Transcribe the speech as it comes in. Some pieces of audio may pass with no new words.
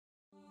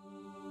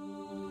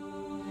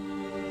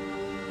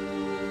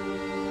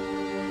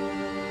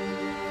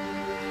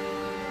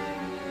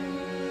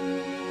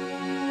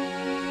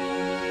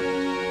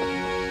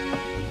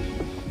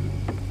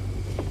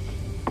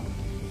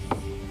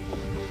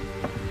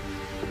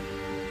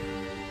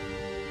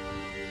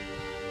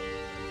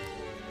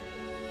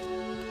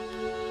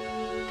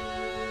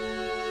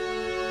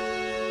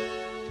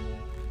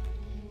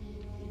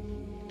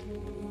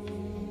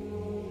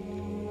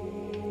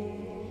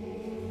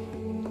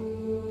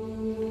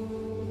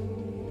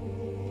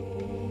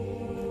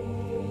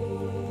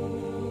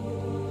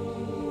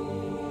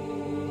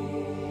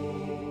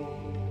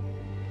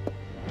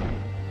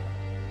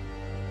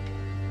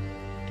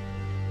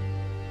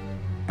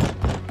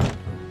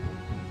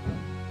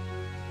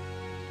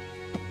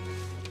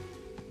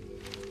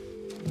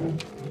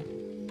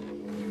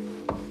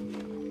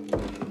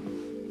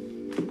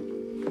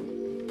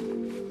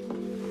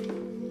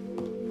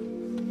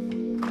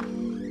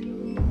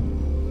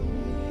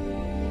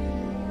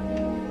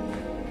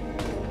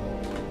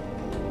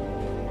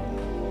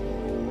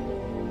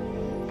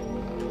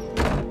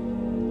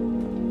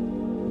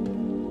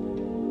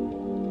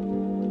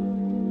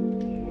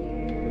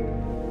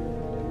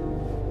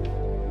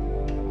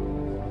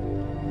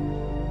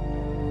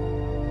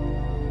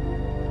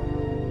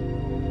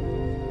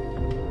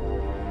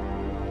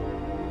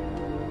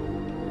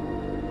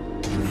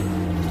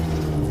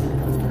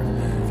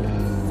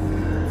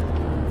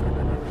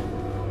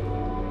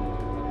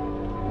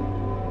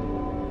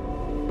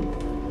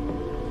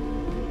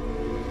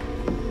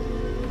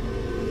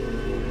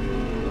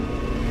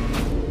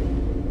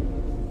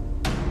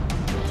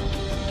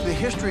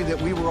The history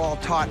that we were all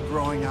taught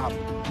growing up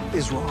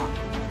is wrong.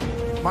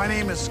 My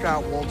name is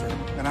Scott Wolter,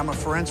 and I'm a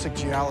forensic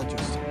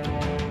geologist.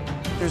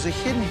 There's a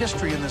hidden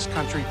history in this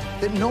country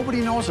that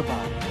nobody knows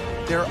about.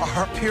 There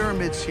are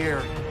pyramids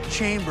here,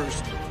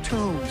 chambers,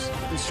 tombs,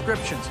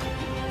 inscriptions.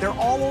 They're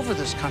all over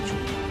this country.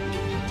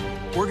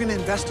 We're going to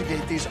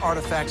investigate these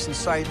artifacts and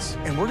sites,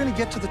 and we're going to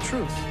get to the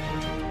truth.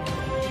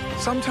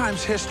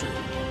 Sometimes history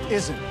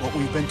isn't what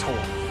we've been told.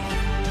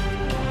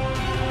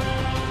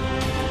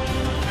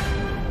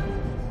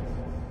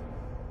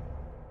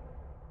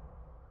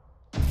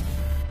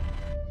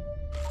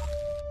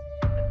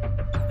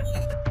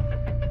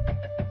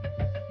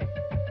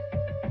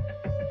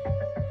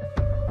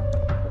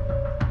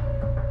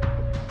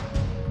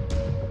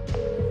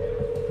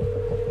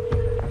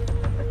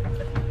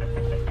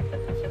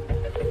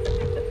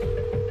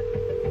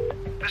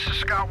 This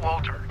is Scott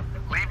Wolter.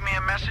 Leave me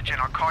a message and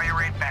I'll call you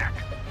right back.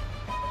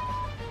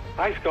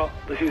 Hi, Scott.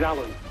 This is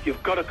Alan.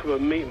 You've got to come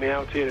and meet me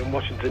out here in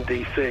Washington,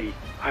 D.C.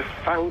 I've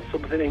found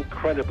something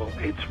incredible.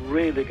 It's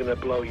really going to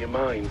blow your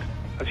mind.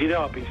 As you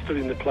know, I've been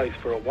studying the place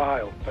for a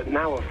while, but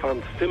now I've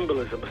found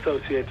symbolism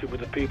associated with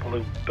the people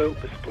who built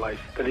this place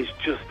that is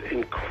just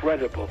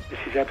incredible. This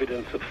is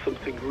evidence of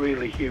something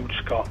really huge,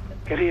 Scott.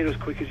 Get here as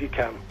quick as you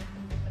can.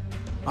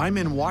 I'm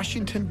in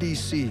Washington,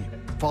 D.C.,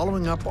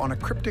 following up on a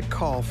cryptic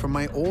call from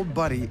my old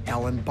buddy,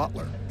 Alan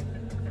Butler.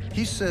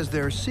 He says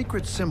there are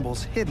secret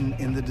symbols hidden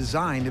in the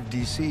design of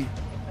D.C.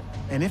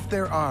 And if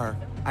there are,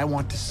 I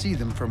want to see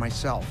them for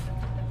myself.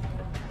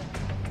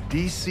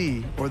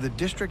 D.C., or the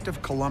District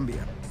of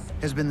Columbia,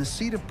 has been the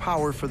seat of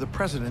power for the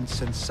president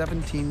since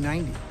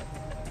 1790.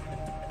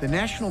 The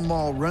National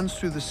Mall runs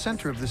through the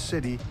center of the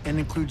city and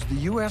includes the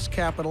U.S.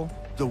 Capitol,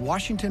 the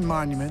Washington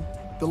Monument,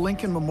 the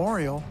Lincoln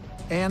Memorial,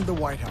 and the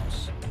White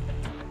House.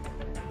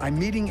 I'm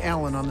meeting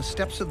Alan on the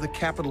steps of the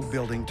Capitol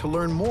building to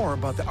learn more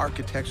about the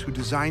architects who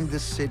designed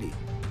this city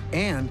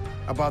and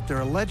about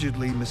their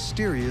allegedly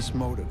mysterious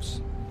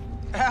motives.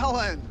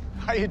 Alan,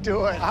 how you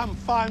doing? I'm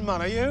fine,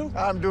 man. Are you?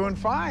 I'm doing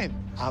fine.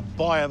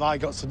 Boy, have I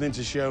got something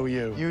to show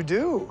you. You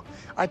do.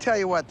 I tell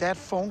you what, that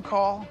phone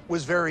call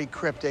was very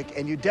cryptic,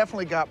 and you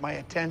definitely got my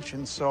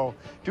attention, so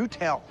do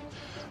tell.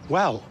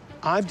 Well,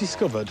 I've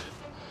discovered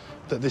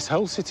that this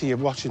whole city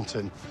of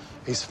Washington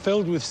is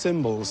filled with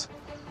symbols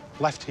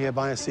left here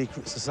by a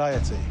secret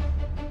society.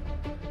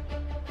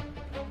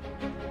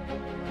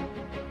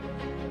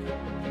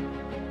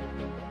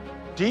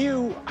 Do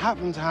you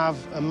happen to have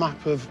a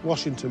map of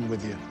Washington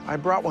with you? I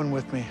brought one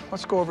with me.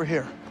 Let's go over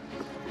here.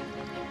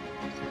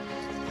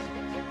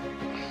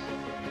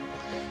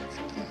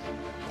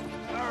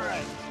 All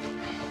right.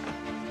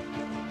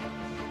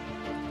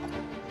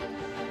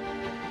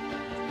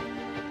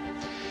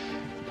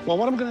 Well,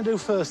 what I'm going to do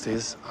first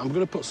is I'm going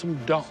to put some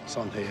dots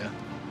on here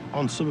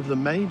on some of the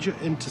major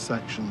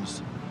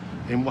intersections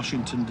in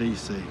Washington,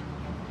 D.C.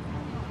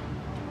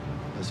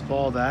 There's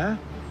 4 there,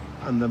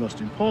 and the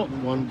most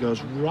important one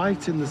goes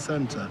right in the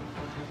center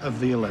of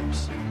the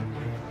ellipse.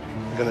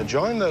 We're going to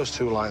join those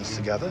 2 lines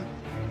together.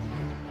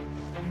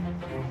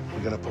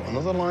 We're going to put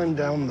another line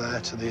down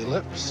there to the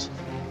ellipse.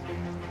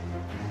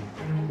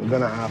 We're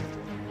going to have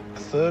a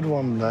 3rd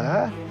one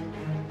there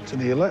to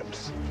the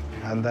ellipse,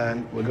 and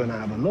then we're going to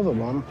have another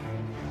one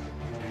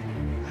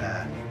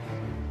there.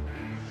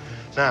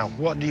 Now,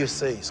 what do you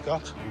see,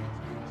 Scott?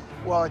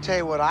 Well, I tell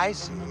you what I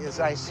see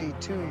is I see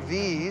 2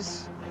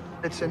 V's.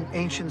 It's an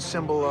ancient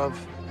symbol of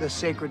the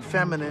sacred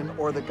feminine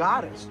or the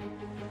goddess.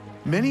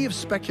 Many have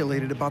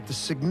speculated about the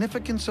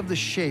significance of the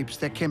shapes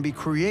that can be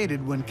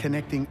created when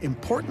connecting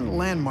important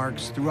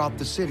landmarks throughout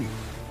the city.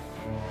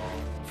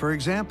 For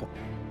example,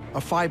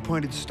 a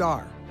 5-pointed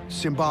star,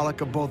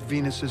 symbolic of both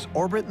Venus's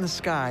orbit in the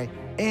sky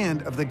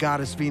and of the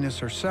goddess Venus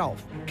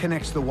herself,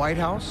 connects the White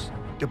House,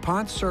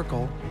 DuPont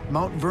Circle,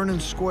 Mount Vernon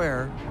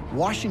Square,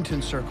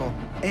 Washington Circle,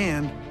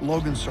 and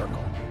Logan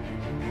Circle.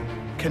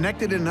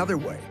 Connected another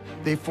way,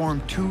 they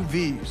form 2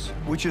 V's,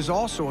 which is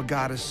also a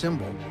goddess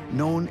symbol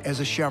known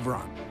as a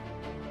chevron.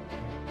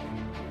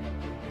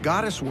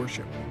 Goddess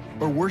worship,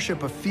 or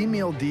worship of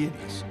female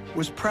deities,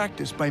 was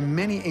practiced by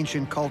many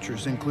ancient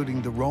cultures,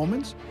 including the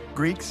Romans,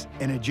 Greeks,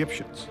 and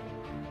Egyptians.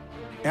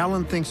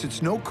 Alan thinks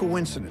it's no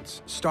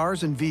coincidence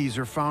stars and V's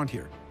are found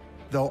here.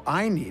 though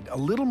I need a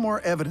little more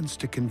evidence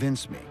to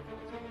convince me.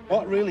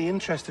 What really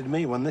interested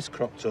me when this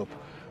cropped up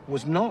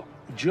was not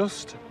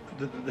just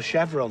the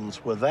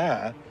chevrons were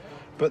there,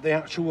 but the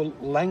actual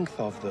length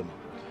of them.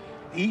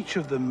 Each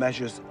of them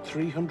measures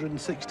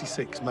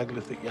 366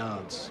 megalithic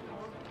yards.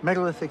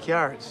 Megalithic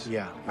yards?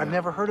 Yeah. I've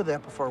never heard of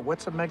that before.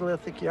 What's a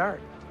megalithic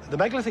yard? The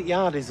megalithic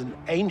yard is an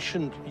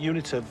ancient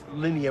unit of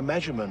linear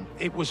measurement.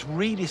 It was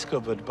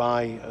rediscovered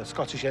by a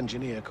Scottish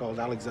engineer called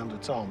Alexander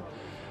Thom.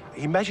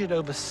 He measured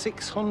over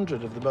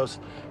 600 of the most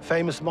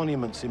famous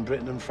monuments in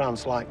Britain and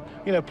France, like,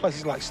 you know,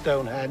 places like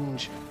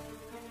Stonehenge.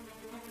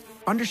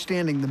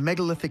 Understanding the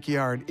megalithic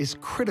yard is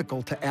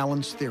critical to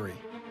Alan's theory.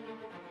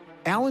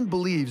 Alan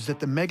believes that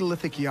the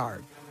megalithic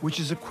yard, which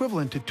is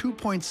equivalent to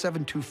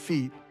 2.72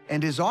 feet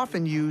and is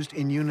often used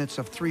in units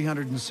of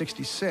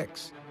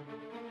 366,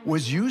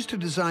 was used to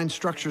design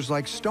structures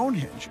like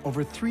Stonehenge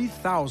over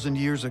 3,000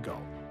 years ago.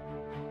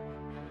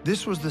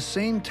 This was the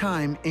same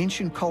time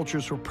ancient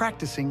cultures were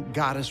practicing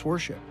goddess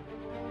worship.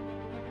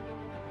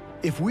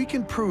 If we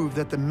can prove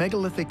that the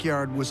megalithic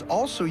yard was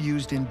also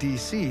used in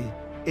D.C.,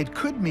 it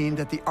could mean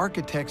that the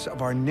architects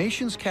of our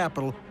nation's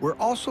capital were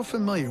also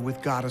familiar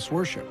with goddess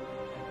worship.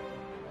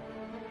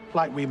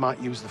 Like we might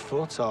use the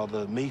foot or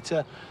the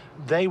meter,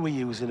 they were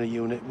using a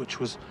unit which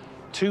was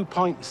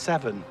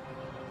 2.7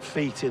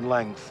 feet in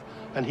length,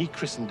 and he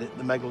christened it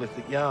the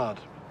megalithic yard.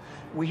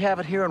 We have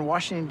it here in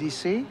Washington,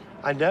 D.C.?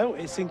 I know,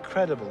 it's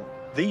incredible.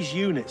 These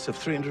units of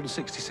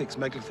 366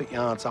 megalithic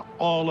yards are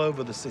all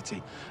over the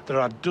city. There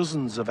are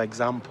dozens of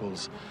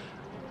examples.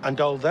 And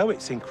although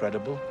it's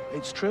incredible,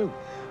 it's true.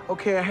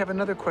 Okay, I have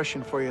another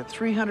question for you.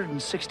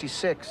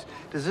 366,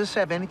 does this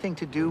have anything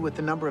to do with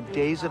the number of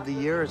days of the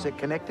year? Is it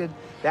connected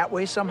that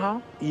way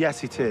somehow?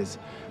 Yes, it is.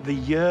 The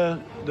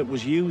year that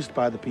was used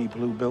by the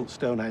people who built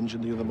Stonehenge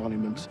and the other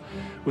monuments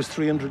was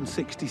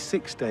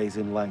 366 days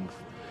in length.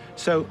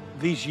 So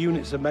these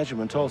units of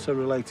measurement also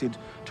related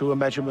to a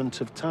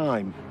measurement of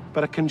time.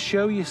 But I can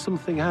show you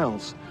something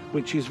else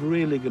which is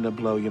really going to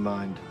blow your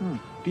mind.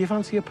 Do you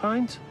fancy a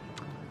pint?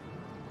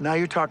 Now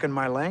you're talking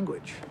my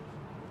language.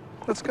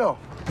 Let's go.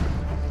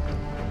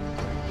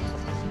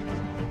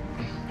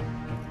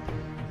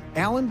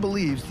 Alan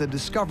believes the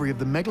discovery of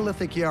the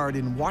megalithic yard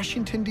in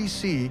Washington,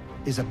 D.C.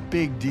 is a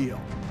big deal.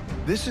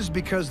 This is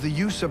because the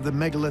use of the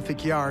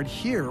megalithic yard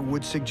here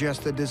would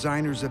suggest the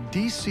designers of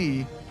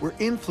D.C. were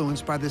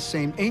influenced by the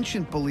same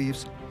ancient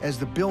beliefs as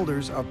the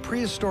builders of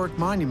prehistoric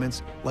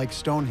monuments like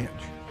Stonehenge.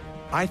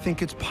 I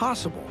think it's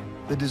possible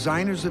the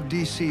designers of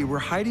D.C. were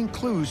hiding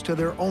clues to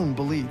their own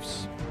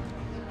beliefs.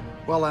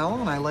 Well,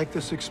 Alan, I like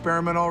this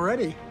experiment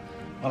already.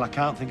 Well, I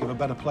can't think of a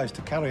better place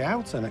to carry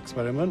out an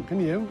experiment, can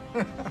you?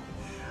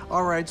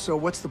 All right, so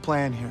what's the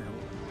plan here?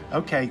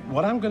 Okay,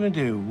 what I'm going to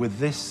do with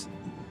this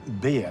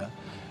beer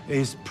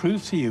is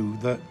prove to you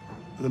that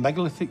the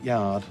megalithic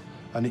yard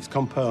and its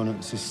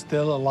components is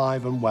still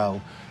alive and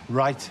well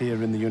right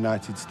here in the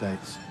United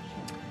States.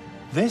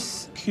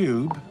 This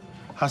cube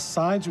has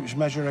sides which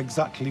measure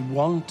exactly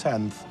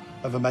 1/10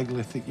 of a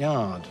megalithic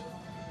yard.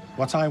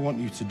 What I want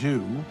you to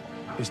do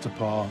is to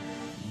pour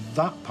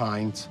that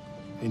pint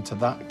into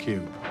that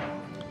cube.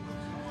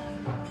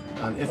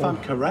 And if I'm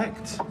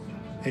correct,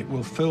 it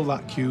will fill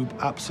that cube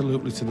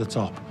absolutely to the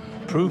top,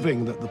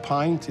 proving that the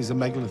pint is a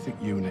megalithic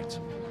unit.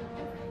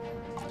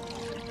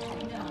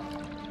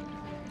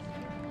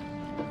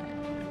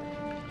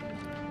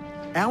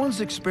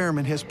 Alan's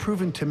experiment has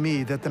proven to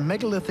me that the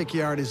megalithic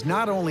yard is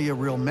not only a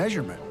real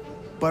measurement,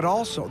 but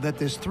also that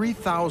this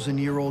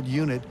 3,000-year-old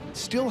unit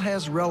still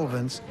has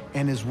relevance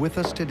and is with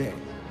us today.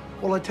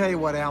 Well, I tell you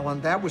what,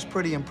 Alan, that was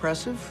pretty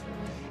impressive.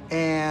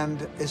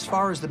 And as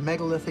far as the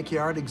megalithic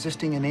yard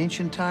existing in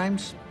ancient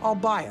times, I'll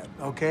buy it,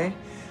 okay?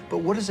 But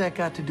what does that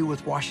got to do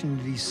with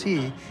Washington,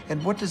 D.C.,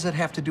 and what does it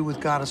have to do with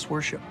goddess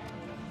worship?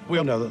 We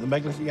all know that the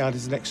megalithic yard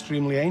is an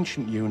extremely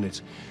ancient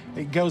unit.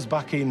 It goes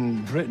back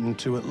in Britain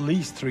to at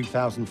least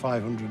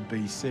 3,500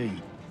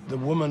 BC. The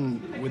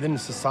woman within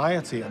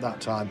society at that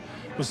time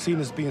was seen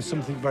as being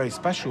something very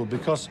special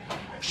because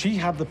she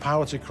had the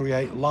power to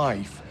create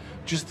life,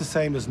 just the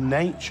same as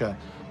nature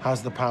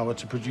has the power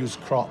to produce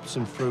crops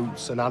and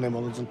fruits and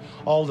animals and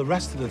all the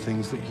rest of the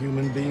things that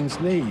human beings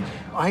need.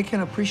 I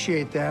can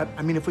appreciate that.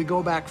 I mean, if we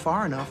go back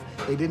far enough,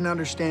 they didn't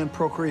understand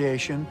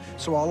procreation,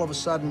 so all of a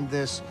sudden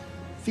this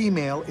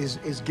female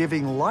is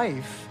giving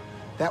life.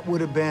 That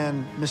would have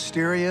been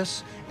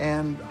mysterious,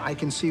 and I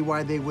can see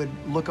why they would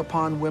look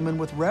upon women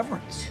with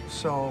reverence.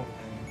 So,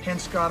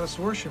 hence goddess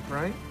worship,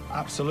 right?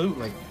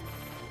 Absolutely.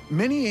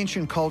 Many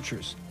ancient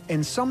cultures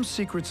and some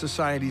secret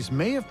societies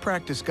may have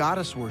practiced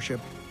goddess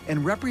worship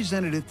and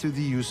represented it through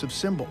the use of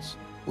symbols,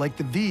 like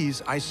the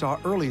V's I saw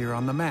earlier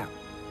on the map.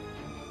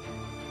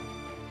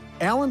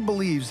 Alan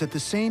believes that the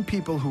same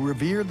people who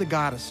revered the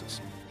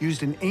goddesses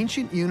used an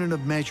ancient unit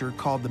of measure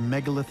called the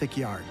megalithic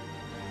yard.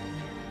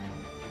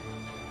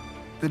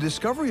 The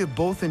discovery of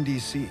both in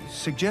D.C.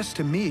 suggests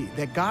to me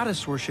that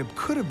goddess worship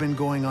could have been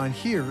going on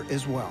here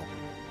as well.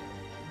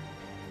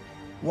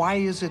 Why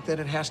is it that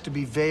it has to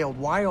be veiled?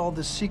 Why all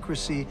this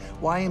secrecy?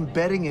 Why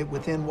embedding it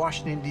within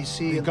Washington,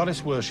 D.C.? The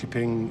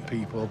goddess-worshipping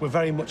people were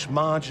very much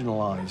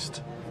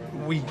marginalized.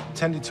 We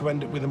tended to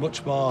end up with a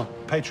much more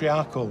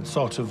patriarchal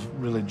sort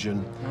of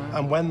religion.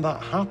 And when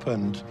that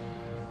happened,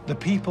 the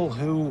people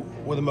who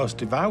were the most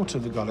devout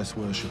of the goddess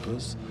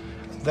worshippers,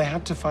 they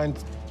had to find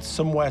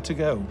somewhere to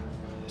go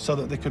so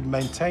that they could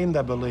maintain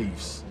their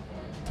beliefs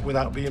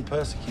without being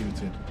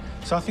persecuted.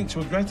 So I think to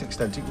a great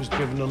extent it was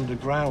driven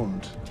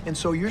underground. And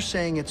so you're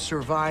saying it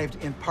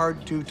survived in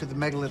part due to the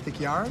megalithic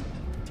yard?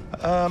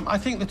 I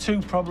think the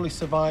two probably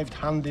survived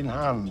hand in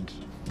hand.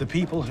 The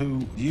people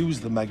who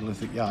used the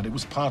megalithic yard, it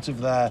was part of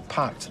their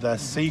pact, their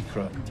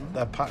secret,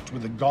 their pact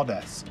with the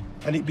goddess.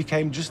 And it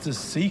became just as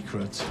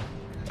secret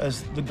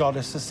as the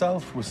goddess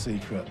herself was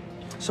secret.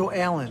 So,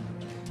 Alan,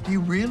 do you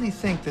really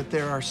think that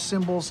there are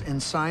symbols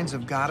and signs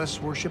of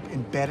goddess worship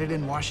embedded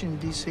in Washington,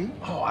 D.C.?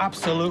 Oh,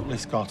 absolutely,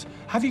 Scott.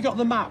 Have you got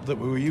the map that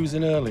we were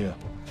using earlier?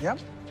 Yep.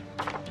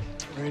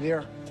 Right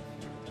here.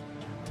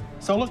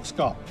 So look,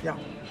 Scott. Yeah.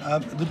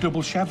 The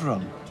double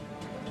chevron.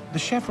 The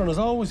chevron has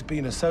always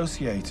been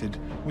associated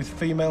with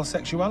female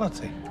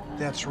sexuality.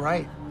 That's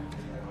right.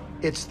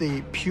 It's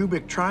the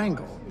pubic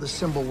triangle, the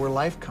symbol where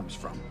life comes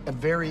from. A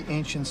very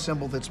ancient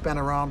symbol that's been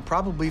around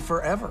probably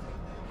forever.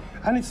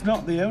 And it's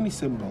not the only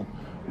symbol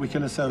we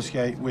can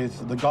associate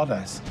with the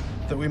goddess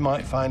that we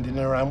might find in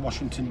and around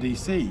Washington,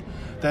 D.C.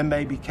 There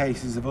may be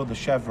cases of other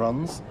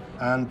chevrons,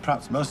 and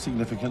perhaps most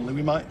significantly,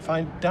 we might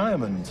find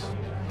diamonds.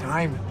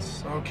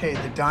 Diamonds. Okay,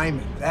 the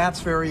diamond.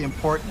 That's very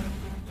important.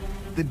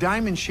 The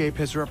diamond shape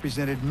has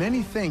represented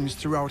many things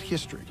throughout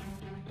history,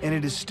 and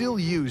it is still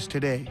used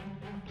today.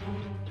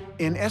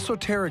 In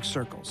esoteric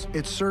circles,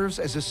 it serves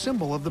as a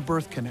symbol of the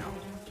birth canal.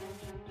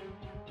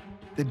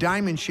 The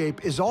diamond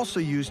shape is also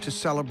used to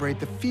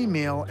celebrate the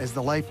female as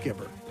the life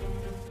giver,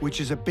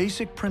 which is a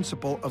basic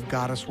principle of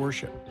goddess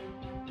worship.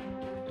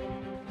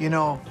 You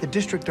know, the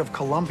District of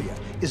Columbia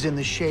is in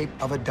the shape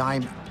of a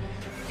diamond.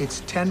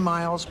 It's 10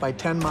 miles by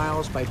 10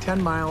 miles by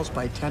 10 miles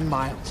by 10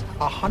 miles,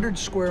 100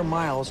 square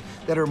miles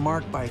that are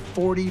marked by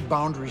 40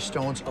 boundary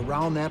stones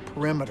around that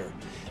perimeter.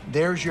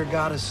 There's your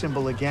goddess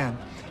symbol again.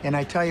 And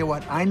I tell you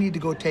what, I need to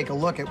go take a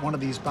look at one of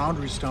these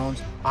boundary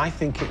stones. I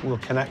think it will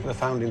connect the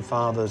founding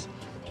fathers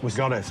with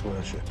goddess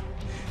worship.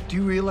 Do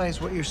you realize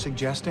what you're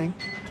suggesting?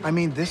 I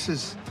mean, this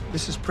is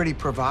pretty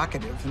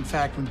provocative. In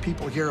fact, when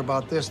people hear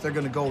about this, they're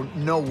going to go,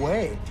 no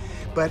way.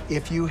 But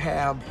if you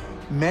have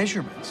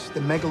measurements, the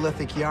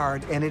megalithic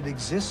yard, and it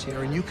exists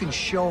here, and you can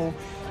show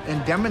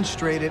and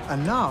demonstrate it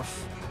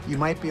enough, you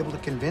might be able to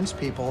convince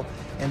people,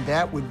 and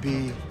that would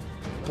be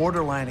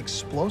borderline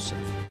explosive.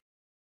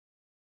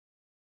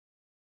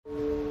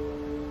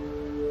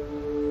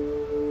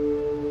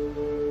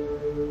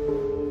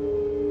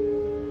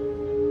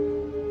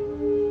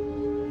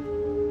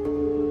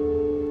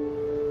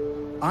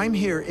 I'm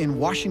here in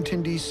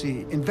Washington,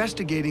 D.C.,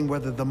 investigating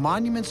whether the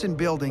monuments and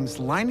buildings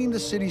lining the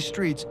city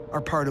streets are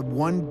part of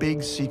one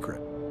big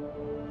secret.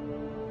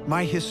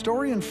 My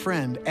historian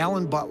friend,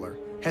 Alan Butler,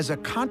 has a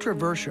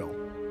controversial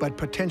but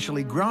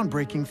potentially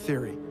groundbreaking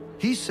theory.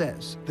 He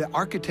says the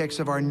architects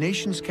of our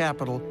nation's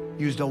capital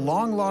used a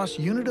long-lost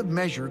unit of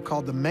measure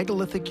called the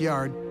megalithic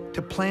yard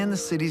to plan the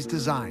city's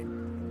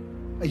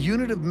design. A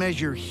unit of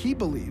measure he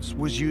believes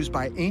was used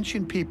by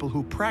ancient people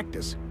who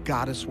practice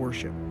goddess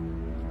worship.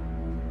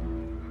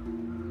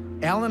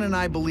 Alan and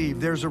I believe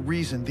there's a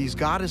reason these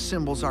goddess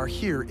symbols are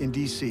here in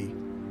D.C.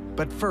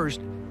 But first,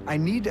 I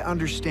need to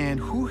understand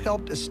who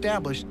helped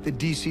establish the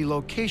D.C.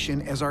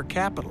 location as our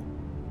capital,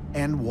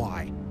 and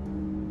why.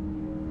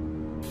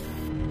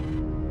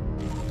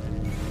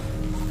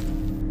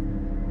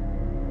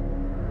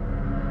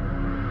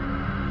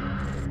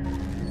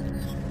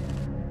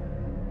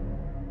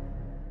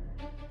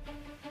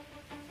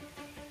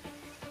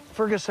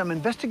 Fergus, I'm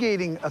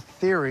investigating a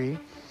theory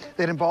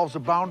that involves the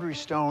boundary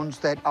stones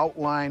that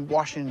outline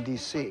Washington,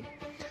 D.C.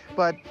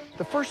 But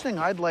the first thing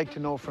I'd like to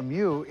know from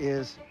you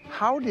is,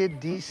 how did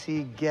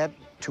D.C. get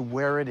to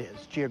where it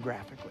is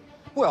geographically?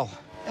 Well,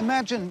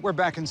 imagine we're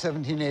back in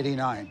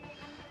 1789.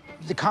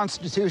 The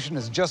Constitution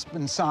has just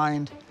been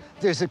signed.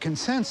 There's a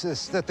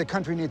consensus that the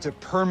country needs a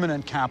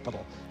permanent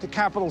capital. The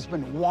capital's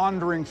been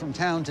wandering from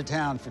town to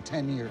town for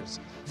 10 years.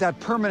 That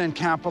permanent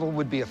capital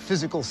would be a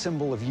physical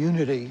symbol of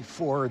unity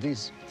for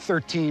these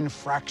 13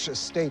 fractious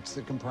states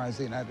that comprise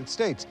the United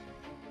States.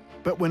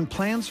 But when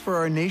plans for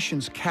our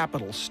nation's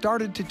capital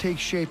started to take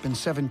shape in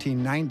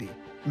 1790,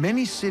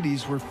 many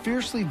cities were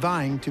fiercely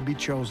vying to be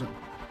chosen.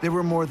 There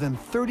were more than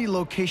 30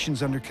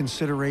 locations under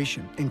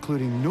consideration,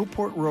 including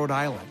Newport, Rhode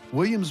Island,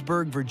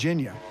 Williamsburg,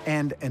 Virginia,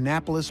 and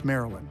Annapolis,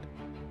 Maryland.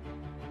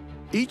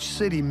 Each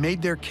city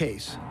made their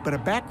case, but a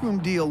backroom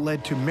deal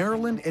led to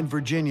Maryland and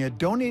Virginia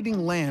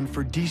donating land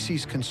for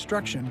D.C.'s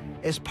construction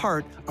as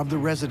part of the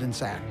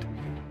Residence Act.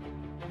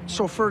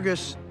 So,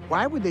 Fergus,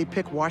 why would they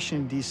pick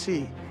Washington,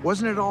 D.C.?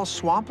 Wasn't it all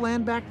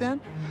swampland back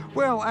then?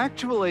 Well,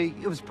 actually,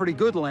 it was pretty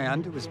good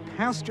land. It was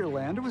pasture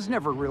land. It was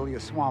never really a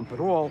swamp at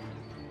all.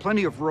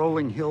 Plenty of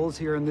rolling hills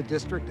here in the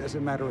district. As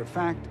a matter of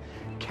fact,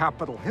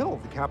 Capitol Hill,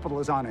 the Capitol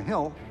is on a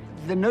hill.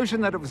 The notion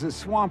that it was a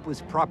swamp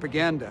was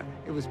propaganda.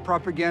 It was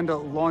propaganda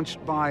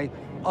launched by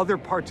other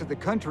parts of the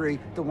country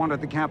that wanted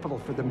the capital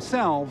for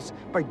themselves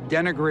by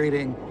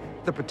denigrating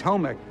the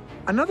Potomac.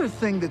 Another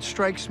thing that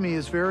strikes me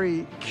as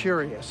very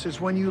curious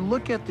is when you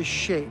look at the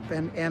shape,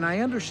 and I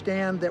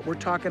understand that we're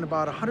talking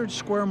about 100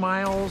 square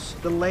miles,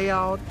 the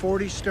layout,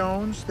 40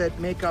 stones that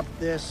make up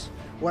this,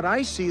 what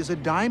I see is a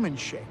diamond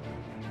shape.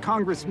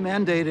 Congress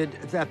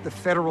mandated that the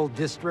federal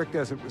district,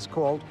 as it was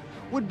called,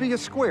 would be a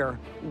square.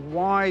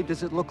 Why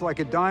does it look like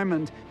a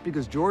diamond?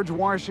 Because George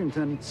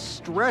Washington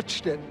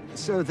stretched it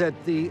so that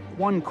the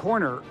one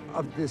corner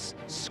of this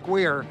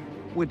square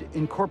would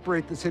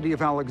incorporate the city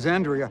of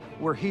Alexandria,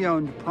 where he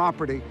owned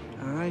property.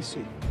 I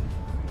see.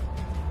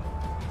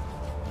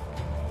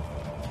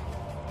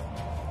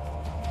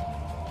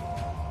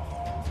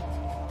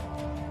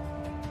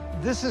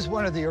 This is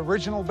one of the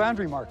original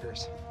boundary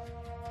markers.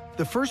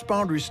 The first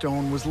boundary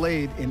stone was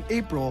laid in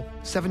April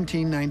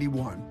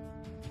 1791.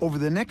 Over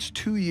the next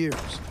 2 years,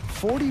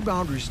 40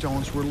 boundary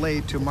stones were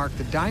laid to mark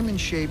the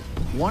diamond-shaped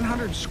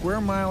 100 square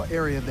mile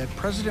area that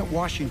President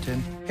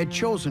Washington had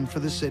chosen for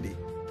the city.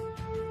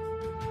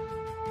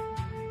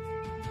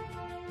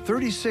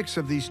 36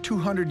 of these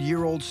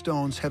 200-year-old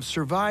stones have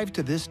survived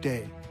to this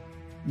day,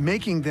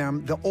 making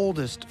them the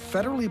oldest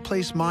federally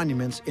placed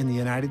monuments in the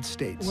United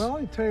States. Well,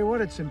 I tell you what,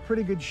 it's in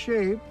pretty good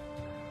shape.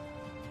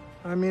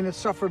 I mean, it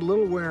suffered a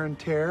little wear and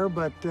tear,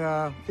 but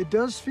it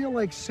does feel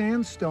like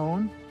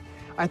sandstone.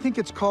 I think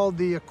it's called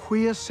the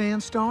Aquia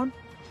sandstone,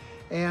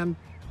 and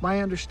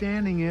my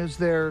understanding is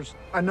there's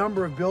a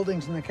number of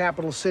buildings in the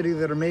capital city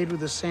that are made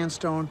with this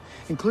sandstone,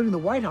 including the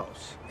White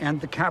House.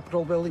 And the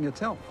Capitol building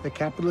itself. The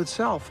Capitol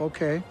itself,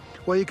 okay.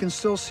 Well, you can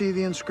still see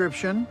the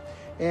inscription,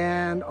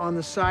 and on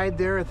the side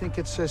there, I think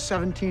it says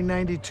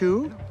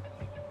 1792.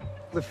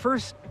 The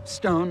first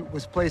stone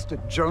was placed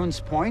at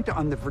Jones Point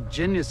on the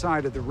Virginia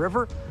side of the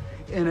river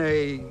in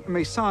a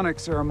Masonic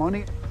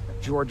ceremony.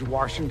 George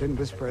Washington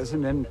was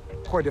present and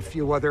quite a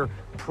few other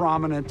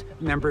prominent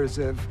members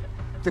of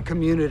the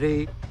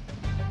community.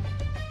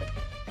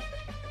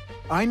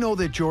 I know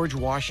that George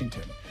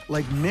Washington,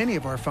 like many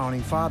of our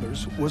founding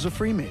fathers, was a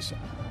Freemason.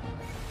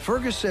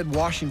 Fergus said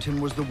Washington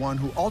was the one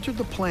who altered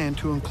the plan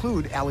to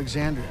include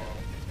Alexandria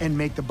and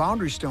make the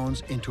boundary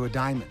stones into a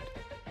diamond.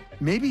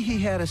 Maybe he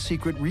had a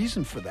secret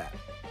reason for that.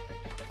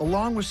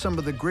 Along with some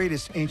of the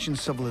greatest ancient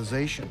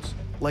civilizations,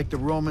 like the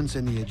Romans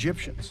and the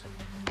Egyptians,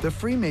 the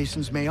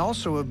Freemasons may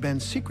also have been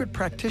secret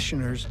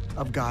practitioners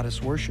of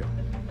goddess worship.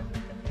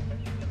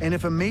 And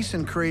if a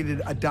Mason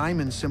created a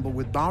diamond symbol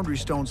with boundary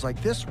stones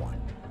like this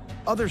one,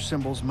 other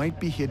symbols might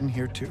be hidden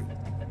here too.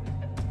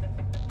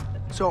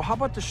 So how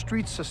about the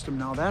street system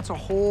now? That's a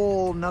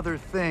whole nother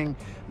thing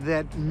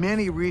that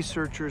many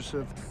researchers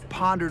have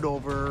pondered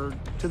over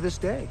to this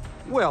day.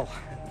 Well,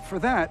 for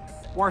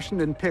that,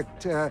 Washington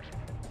picked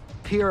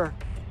Pierre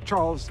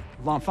Charles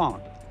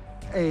L'Enfant,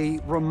 a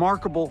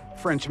remarkable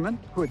Frenchman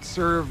who had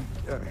served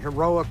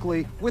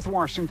heroically with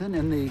Washington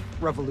in the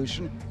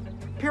Revolution.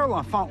 Pierre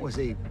L'Enfant was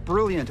a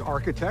brilliant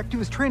architect. He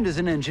was trained as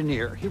an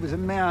engineer. He was a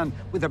man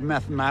with a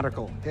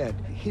mathematical head.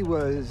 He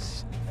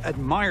was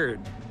admired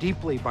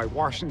deeply by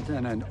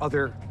Washington and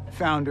other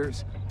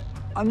founders.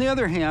 On the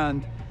other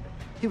hand,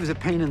 he was a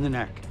pain in the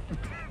neck.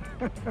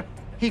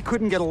 He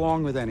couldn't get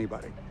along with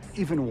anybody.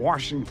 Even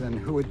Washington,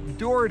 who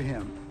adored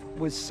him,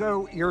 was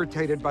so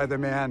irritated by the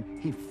man,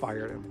 he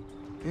fired him.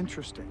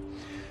 Interesting.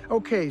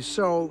 Okay,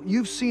 so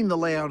you've seen the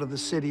layout of the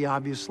city,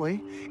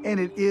 obviously, and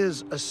it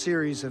is a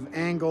series of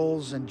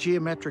angles and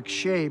geometric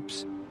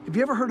shapes. Have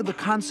you ever heard of the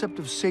concept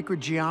of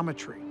sacred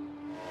geometry?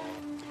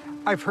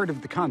 I've heard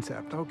of the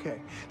concept. Okay.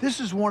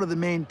 This is one of the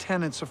main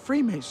tenets of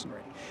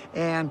Freemasonry.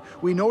 And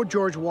we know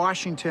George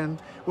Washington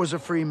was a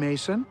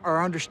Freemason.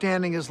 Our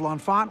understanding is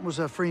L'Enfant was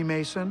a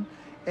Freemason.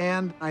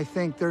 And I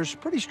think there's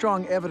pretty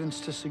strong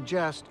evidence to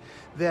suggest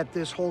that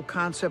this whole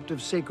concept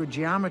of sacred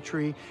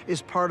geometry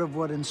is part of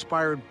what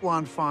inspired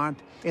L'Enfant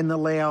in the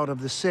layout of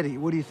the city.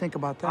 What do you think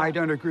about that? I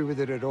don't agree with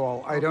it at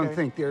all. I don't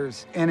think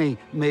there's any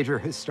major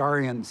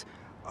historians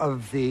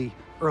of the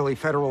early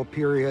federal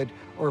period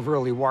or of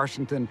early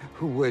Washington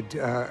who would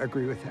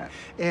agree with that.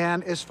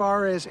 And as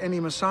far as any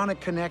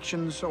Masonic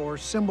connections or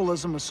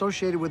symbolism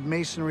associated with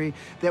Masonry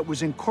that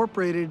was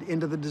incorporated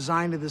into the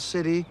design of the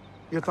city,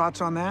 your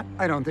thoughts on that?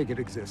 I don't think it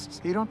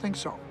exists. You don't think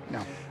so?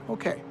 No.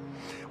 Okay.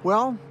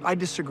 Well, I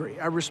disagree.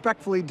 I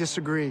respectfully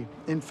disagree.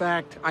 In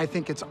fact, I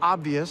think it's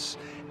obvious.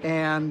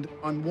 And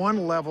on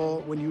one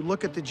level, when you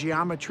look at the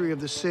geometry of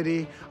the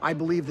city, I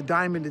believe the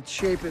diamond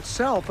shape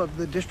itself of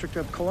the District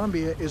of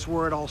Columbia is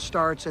where it all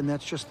starts, and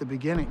that's just the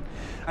beginning.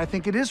 I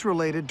think it is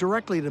related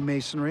directly to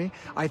Masonry.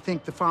 I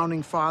think the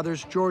founding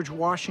fathers, George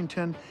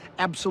Washington,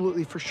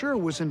 absolutely for sure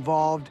was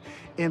involved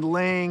in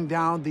laying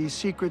down these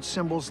secret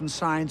symbols and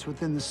signs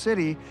within the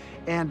city,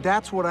 and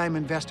that's what I'm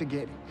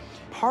investigating.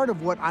 Part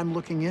of what I'm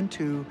looking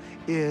into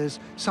is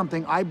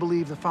something I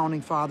believe the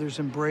founding fathers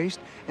embraced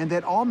and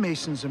that all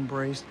Masons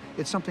embraced.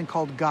 It's something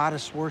called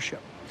goddess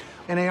worship.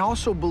 And I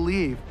also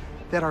believe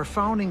that our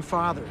founding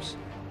fathers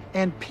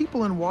and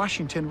people in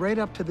Washington right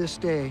up to this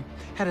day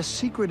had a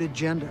secret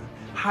agenda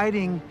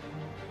hiding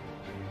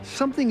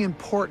something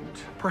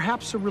important,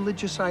 perhaps a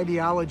religious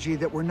ideology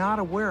that we're not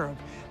aware of,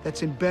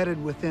 that's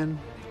embedded within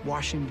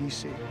Washington,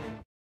 D.C.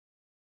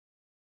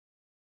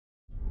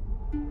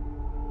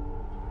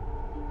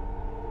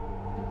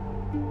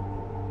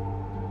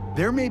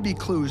 There may be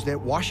clues that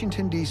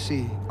Washington,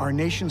 D.C., our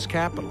nation's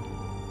capital,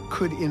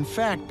 could in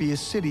fact be a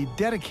city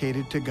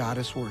dedicated to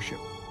goddess worship.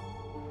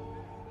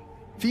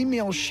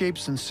 Female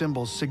shapes and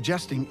symbols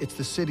suggesting it's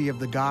the city of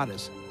the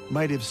goddess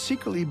might have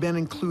secretly been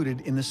included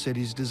in the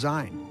city's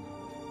design.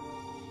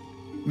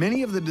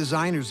 Many of the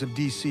designers of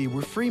D.C.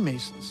 were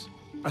Freemasons,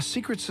 a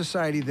secret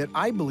society that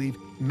I believe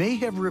may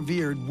have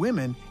revered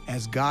women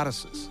as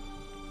goddesses.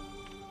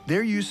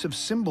 Their use of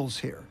symbols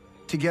here,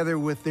 together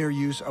with their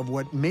use of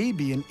what may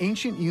be an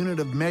ancient unit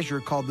of measure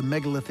called the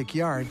megalithic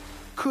yard,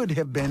 could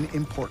have been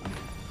important.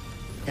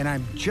 And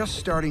I'm just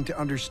starting to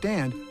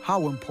understand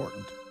how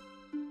important.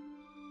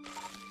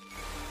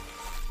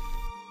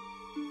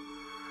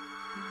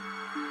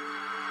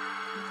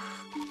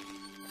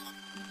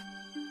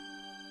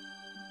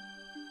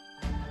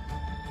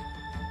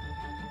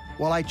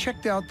 While I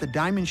checked out the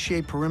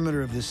diamond-shaped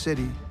perimeter of the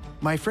city,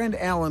 my friend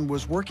Alan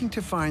was working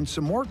to find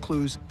some more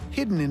clues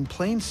hidden in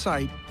plain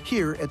sight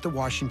here at the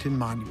Washington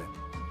Monument.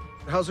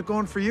 How's it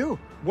going for you?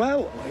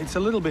 Well, it's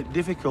a little bit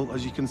difficult,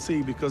 as you can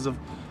see, because of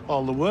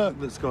all the work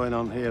that's going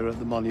on here at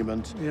the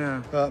monument.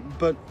 Yeah.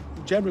 But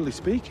generally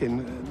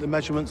speaking, the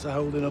measurements are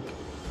holding up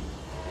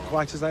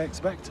quite as I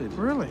expected.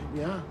 Really?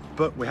 Yeah.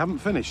 But we haven't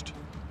finished.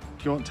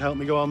 Do you want to help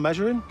me go on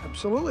measuring?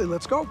 Absolutely,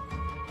 let's go.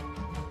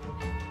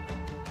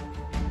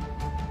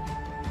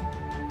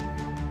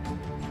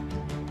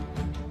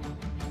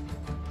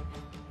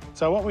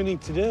 So what we need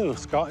to do,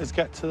 Scott, is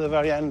get to the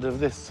very end of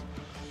this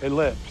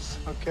ellipse.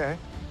 Okay.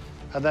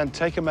 And then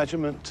take a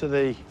measurement to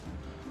the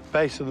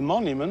base of the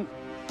monument.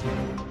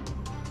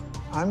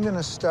 I'm going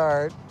to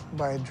start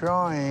by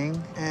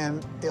drawing an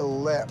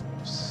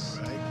ellipse.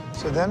 Right.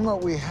 So then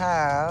what we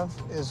have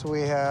is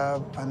we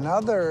have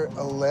another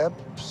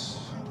ellipse.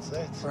 That's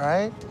it.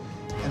 Right?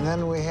 And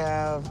then we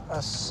have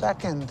a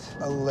second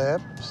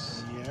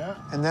ellipse. Yeah.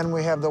 And then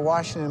we have the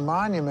Washington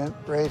Monument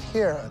right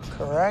here,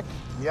 correct?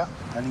 Yeah.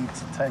 I need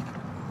to take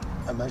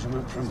a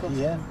measurement from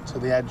here to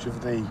the edge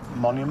of the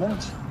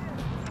monument.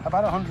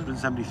 About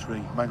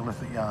 173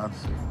 megalithic yards.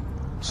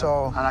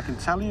 So, And I can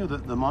tell you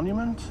that the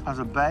monument has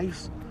a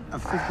base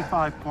of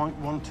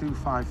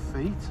 55.125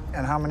 feet.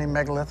 and how many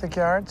megalithic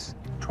yards?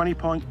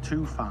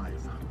 20.25.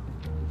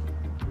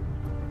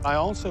 I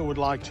also would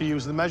like to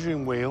use the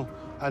measuring wheel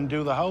and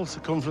do the whole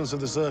circumference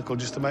of the circle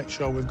just to make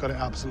sure we've got it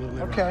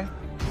absolutely right. Okay.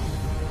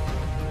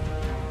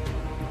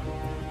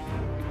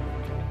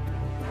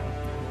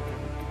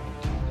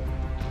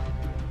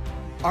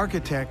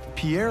 Architect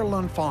Pierre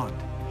L'Enfant,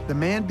 the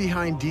man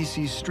behind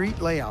DC's street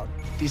layout,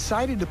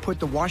 decided to put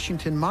the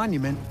Washington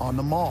Monument on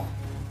the mall.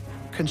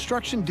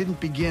 Construction didn't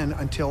begin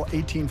until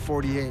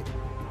 1848.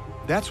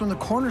 That's when the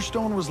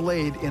cornerstone was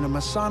laid in a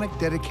Masonic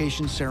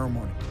dedication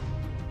ceremony.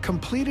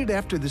 Completed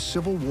after the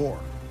Civil War,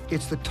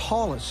 it's the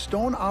tallest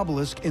stone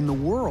obelisk in the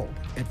world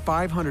at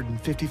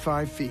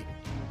 555 feet.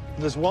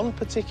 There's one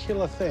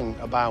particular thing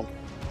about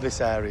this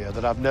area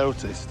that I've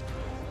noticed,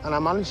 and I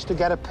managed to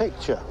get a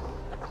picture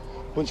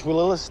which will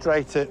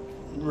illustrate it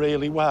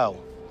really well.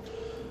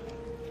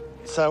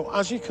 So,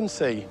 as you can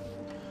see,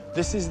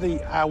 this is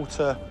the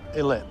outer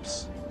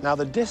ellipse. Now,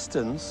 the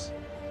distance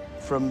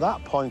from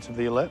that point of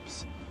the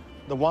ellipse,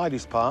 the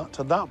widest part,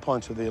 to that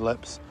point of the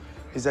ellipse,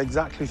 is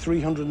exactly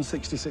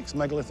 366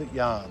 megalithic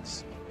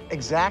yards.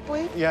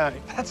 Exactly? Yeah.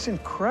 That's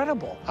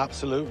incredible.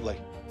 Absolutely.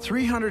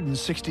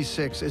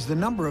 366 is the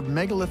number of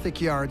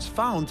megalithic yards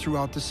found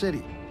throughout the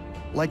city.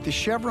 Like the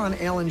chevron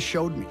Alan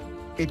showed me,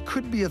 it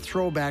could be a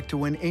throwback to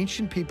when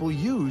ancient people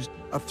used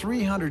a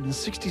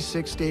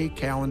 366-day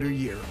calendar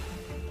year.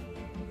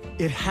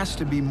 It has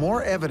to be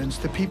more evidence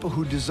the people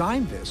who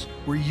designed this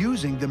were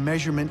using the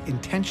measurement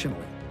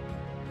intentionally.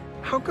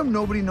 How come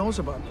nobody knows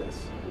about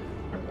this?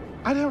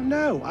 I don't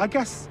know. I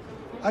guess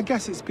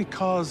it's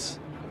because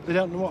they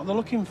don't know what they're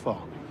looking for.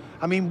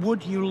 I mean,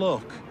 would you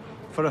look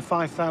for a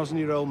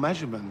 5,000-year-old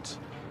measurement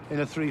in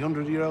a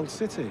 300-year-old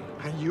city?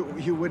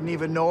 You wouldn't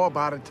even know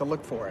about it to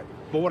look for it.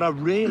 But what I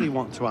really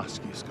want to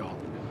ask you, Scott,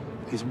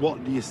 is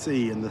what do you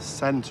see in the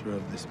center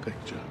of this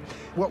picture?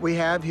 What we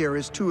have here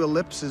is two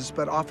ellipses,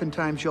 but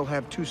oftentimes you'll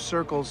have two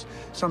circles.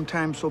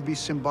 Sometimes will be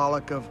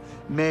symbolic of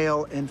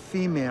male and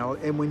female.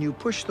 And when you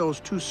push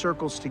those two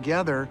circles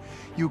together,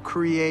 you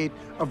create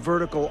a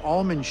vertical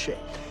almond shape.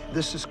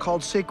 This is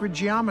called sacred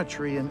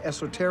geometry in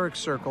esoteric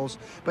circles,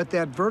 but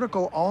that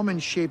vertical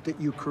almond shape that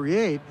you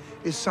create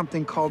is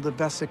something called the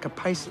vesica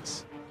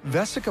Piscis.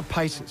 Vesica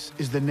Piscis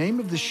is the name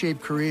of the shape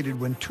created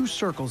when two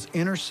circles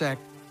intersect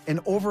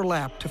and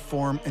overlap to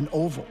form an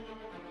oval.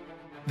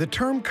 The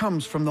term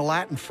comes from the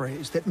Latin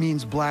phrase that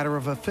means bladder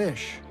of a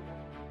fish.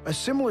 A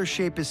similar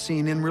shape is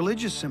seen in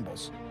religious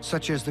symbols,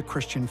 such as the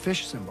Christian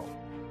fish symbol.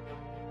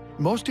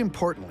 Most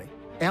importantly,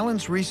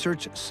 Alan's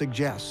research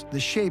suggests the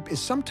shape is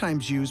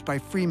sometimes used by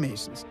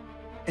Freemasons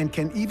and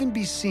can even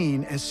be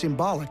seen as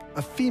symbolic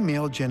of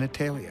female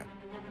genitalia.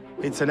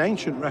 It's an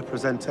ancient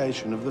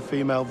representation of the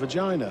female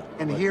vagina.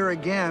 And here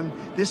again,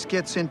 this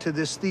gets into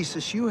this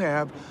thesis you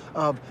have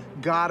of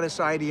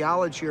goddess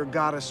ideology or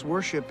goddess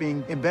worship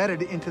being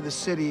embedded into the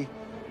city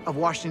of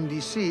Washington,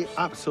 D.C.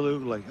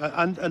 Absolutely.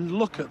 And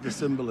look at the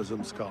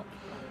symbolism, Scott.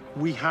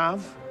 We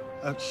have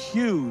a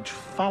huge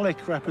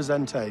phallic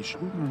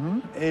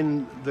representation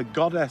in the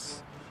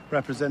goddess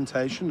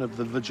representation of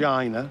the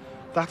vagina.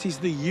 That is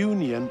the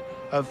union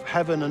of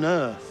heaven and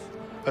earth,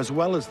 as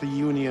well as the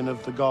union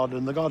of the god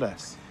and the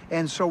goddess.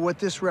 And so what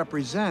this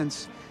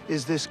represents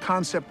is this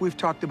concept we've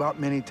talked about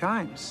many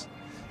times.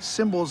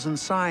 Symbols and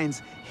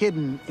signs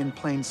hidden in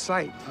plain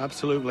sight.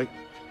 Absolutely.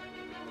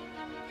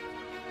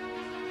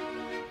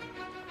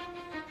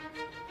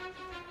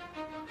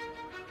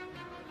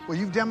 Well,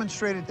 you've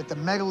demonstrated that the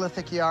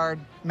megalithic yard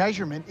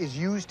measurement is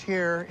used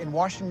here in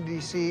Washington,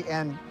 D.C.,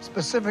 and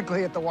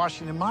specifically at the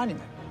Washington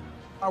Monument.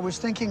 I was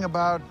thinking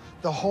about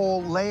the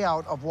whole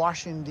layout of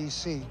Washington,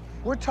 D.C.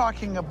 We're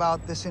talking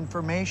about this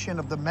information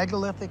of the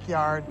megalithic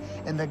yard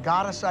and the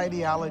goddess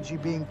ideology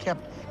being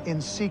kept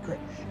in secret.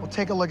 Well,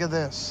 take a look at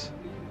this.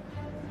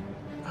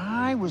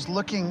 I was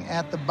looking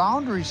at the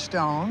boundary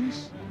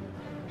stones,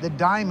 the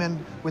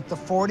diamond with the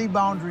 40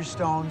 boundary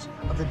stones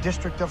of the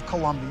District of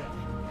Columbia.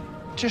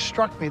 It just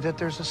struck me that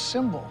there's a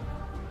symbol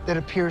that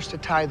appears to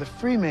tie the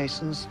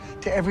Freemasons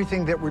to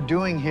everything that we're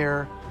doing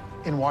here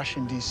in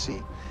Washington, D.C.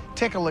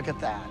 Take a look at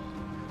that.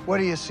 What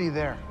do you see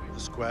there? The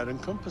square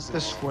and compass.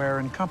 The square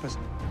and compass.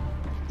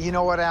 You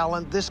know what,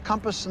 Alan? This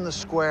compass in the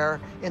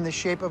square in the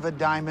shape of a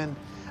diamond,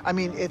 I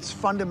mean, it's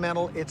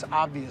fundamental, it's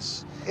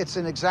obvious. It's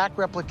an exact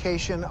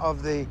replication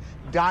of the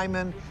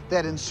diamond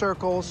that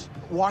encircles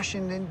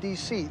Washington,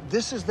 D.C.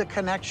 This is the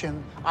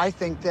connection, I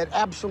think, that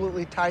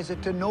absolutely ties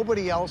it to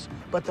nobody else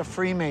but the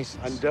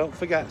Freemasons. And don't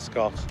forget,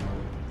 Scott,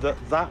 that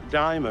that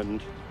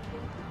diamond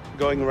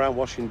going around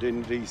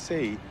Washington,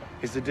 D.C.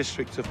 is the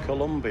District of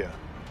Columbia.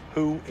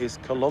 Who is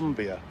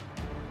Columbia?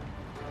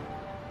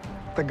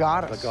 The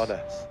goddess. The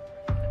goddess.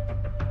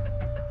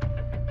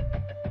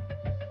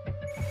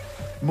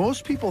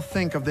 Most people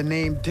think of the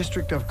name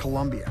District of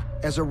Columbia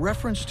as a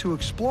reference to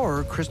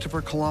explorer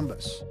Christopher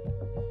Columbus.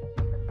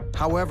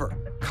 However,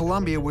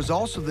 Columbia was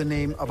also the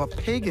name of a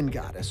pagan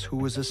goddess who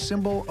was a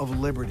symbol of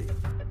liberty.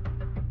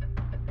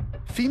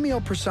 Female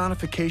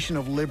personification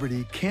of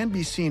liberty can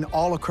be seen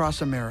all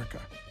across America,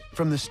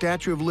 from the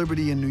Statue of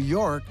Liberty in New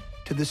York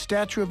to the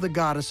statue of the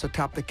goddess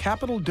atop the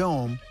Capitol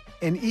Dome,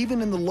 and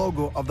even in the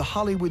logo of the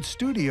Hollywood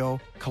studio,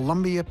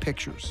 Columbia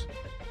Pictures.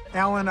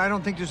 Alan, I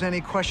don't think there's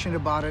any question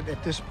about it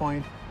at this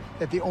point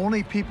that the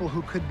only people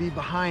who could be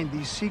behind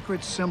these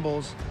secret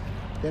symbols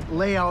that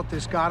lay out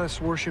this goddess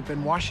worship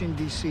in Washington,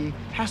 D.C.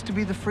 has to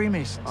be the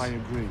Freemasons. I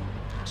agree.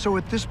 So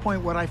at this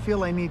point, what I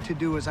feel I need to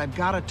do is I've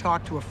got to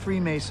talk to a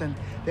Freemason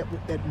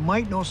that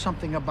might know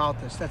something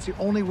about this. That's the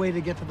only way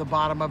to get to the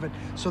bottom of it.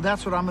 So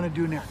that's what I'm going to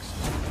do next.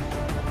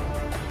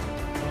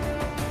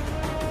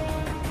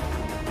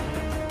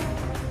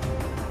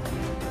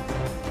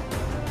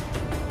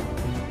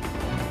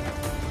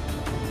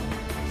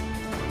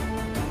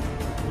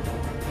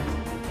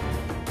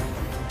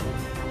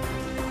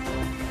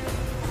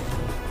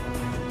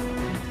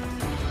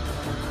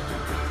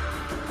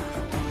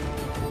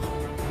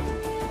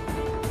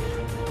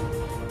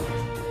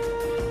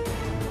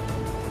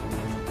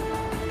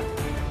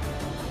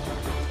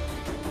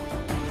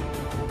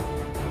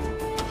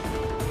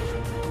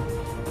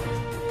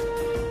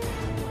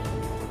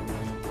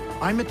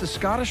 I'm at the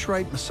Scottish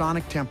Rite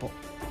Masonic Temple.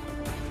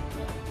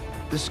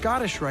 The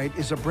Scottish Rite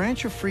is a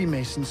branch of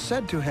Freemasons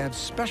said to have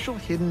special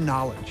hidden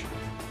knowledge.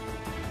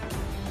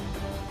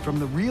 From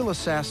the real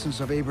assassins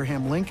of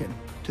Abraham Lincoln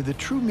to the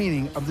true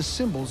meaning of the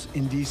symbols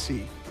in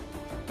D.C.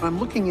 I'm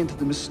looking into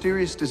the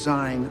mysterious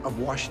design of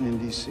Washington,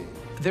 D.C.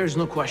 There's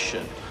no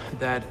question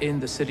that in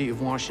the city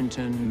of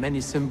Washington,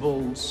 many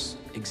symbols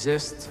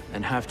exist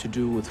and have to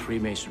do with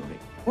Freemasonry.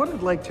 What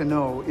I'd like to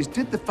know is,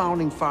 did the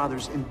Founding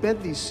Fathers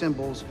embed these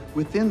symbols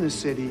within the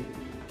city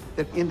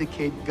that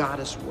indicate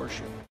goddess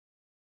worship?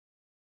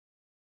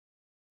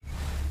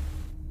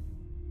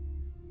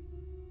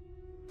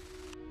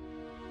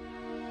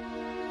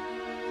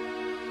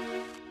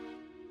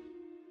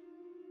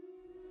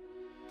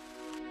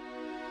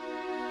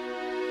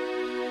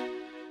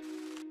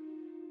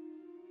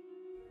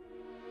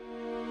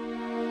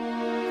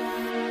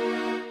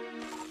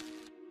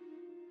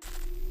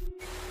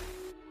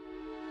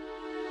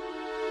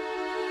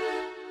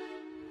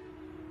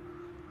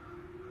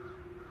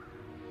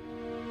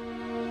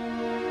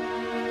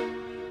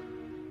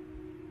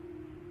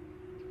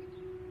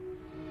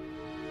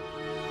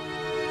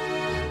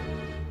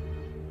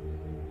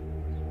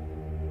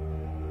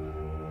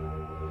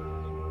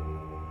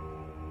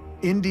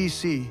 In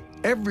D.C.,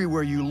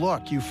 everywhere you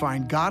look, you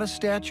find goddess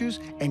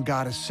statues and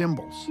goddess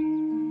symbols.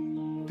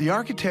 The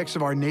architects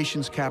of our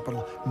nation's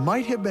capital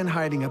might have been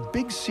hiding a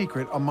big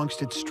secret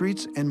amongst its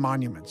streets and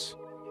monuments.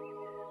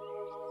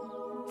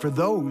 For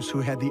those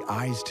who had the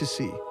eyes to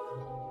see.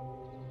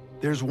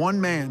 There's one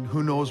man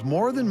who knows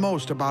more than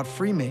most about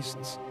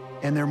Freemasons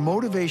and their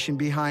motivation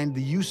behind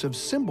the use of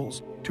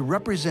symbols to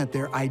represent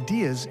their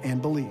ideas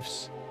and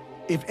beliefs.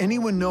 If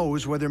anyone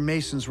knows whether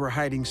Masons were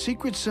hiding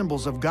secret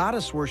symbols of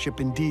goddess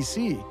worship in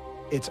D.C.,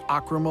 it's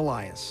Akram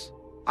Elias.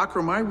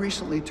 Akram, I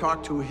recently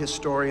talked to a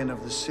historian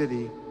of the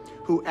city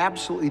who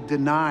absolutely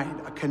denied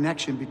a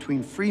connection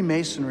between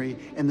Freemasonry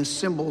and the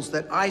symbols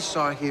that I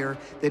saw here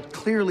that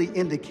clearly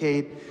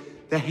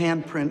indicate the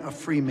handprint of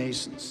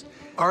Freemasons.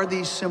 Are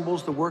these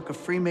symbols the work of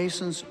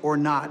Freemasons or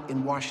not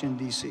in Washington,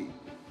 D.C.?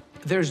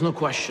 There's no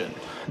question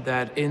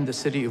that in the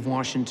city of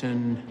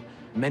Washington,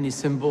 many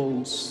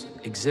symbols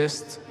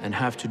exist and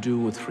have to do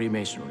with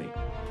Freemasonry.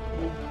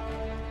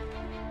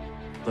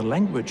 The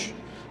language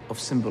of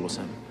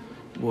symbolism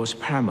was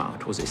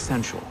paramount, was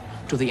essential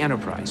to the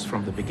enterprise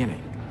from the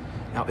beginning.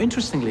 Now,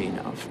 interestingly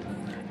enough,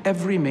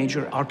 every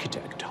major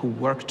architect who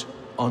worked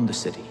on the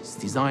city's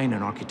design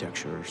and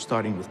architecture,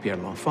 starting with Pierre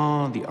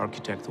L'Enfant, the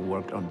architect who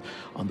worked on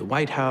the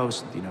White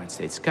House, the United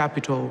States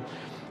Capitol,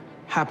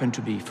 happened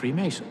to be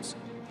Freemasons.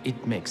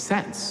 It makes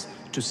sense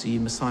to see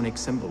Masonic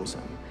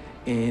symbolism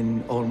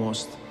in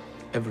almost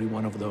every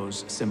one of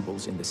those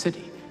symbols in the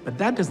city. But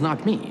that does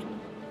not mean,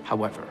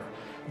 however,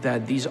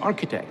 that these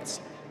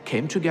architects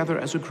came together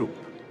as a group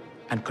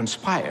and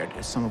conspired,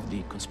 as some of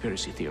the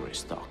conspiracy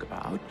theorists talk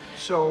about.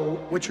 So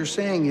what you're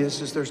saying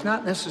is there's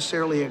not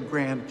necessarily a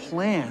grand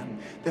plan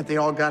that they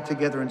all got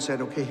together and said,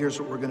 okay, here's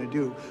what we're going to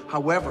do.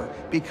 However,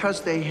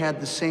 because they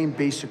had the same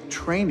basic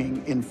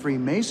training in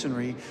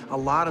Freemasonry, a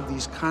lot of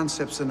these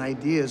concepts and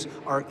ideas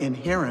are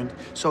inherent,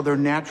 so they're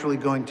naturally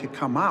going to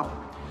come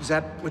out. Is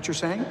that what you're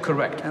saying?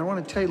 Correct. And I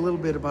want to tell you a little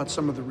bit about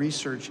some of the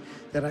research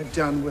that I've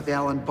done with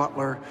Alan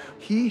Butler.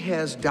 He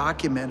has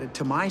documented,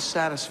 to my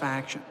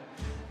satisfaction,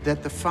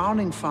 that the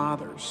Founding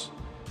Fathers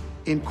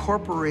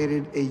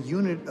incorporated a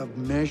unit of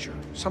measure,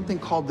 something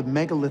called the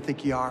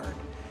megalithic yard,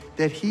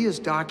 that he has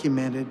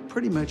documented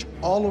pretty much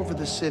all over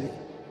the city,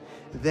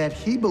 that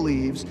he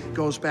believes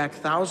goes back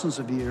thousands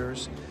of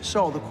years.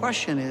 So the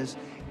question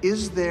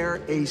is there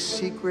a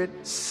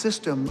secret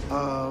system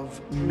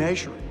of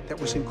measuring that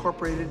was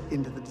incorporated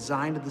into the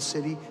design of the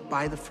city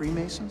by the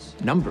Freemasons?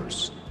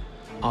 Numbers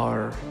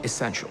are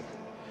essential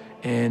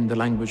in the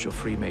language of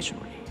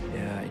Freemasonry.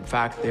 In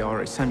fact, they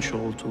are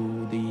essential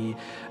to the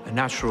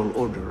natural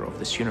order of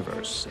this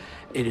universe.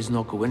 It is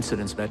no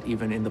coincidence that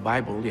even in the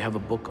Bible, you have a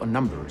book on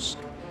numbers.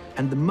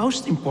 And the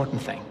most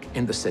important thing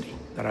in the city,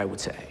 that I would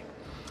say,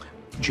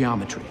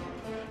 geometry.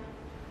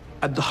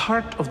 At the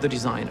heart of the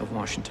design of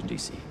Washington,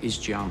 D.C. is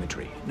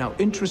geometry. Now,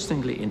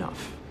 interestingly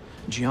enough,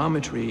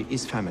 geometry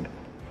is feminine.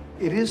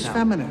 It is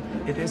feminine.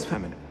 It is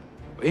feminine.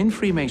 In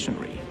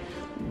Freemasonry,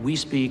 we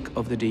speak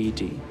of the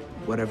deity,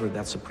 whatever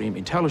that supreme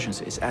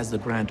intelligence is, as the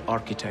grand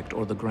architect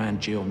or the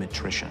grand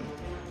geometrician.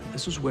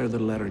 This is where the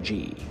letter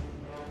G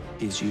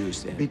is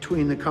used in.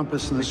 Between the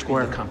compass and the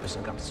square. The compass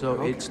and compass.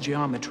 So it's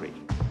geometry.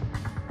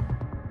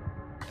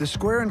 The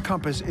square and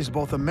compass is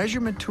both a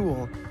measurement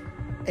tool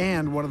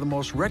and one of the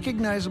most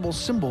recognizable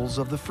symbols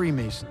of the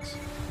Freemasons.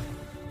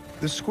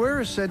 The square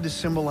is said to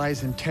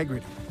symbolize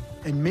integrity,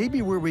 and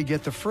maybe where we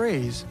get the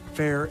phrase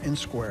fair and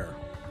square.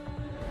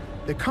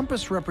 The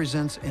compass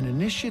represents an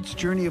initiate's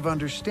journey of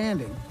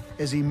understanding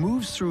as he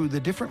moves through the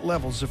different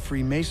levels of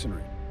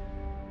Freemasonry.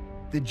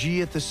 The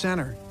G at the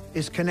center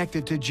is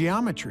connected to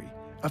geometry,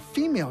 a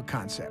female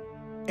concept,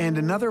 and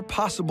another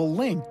possible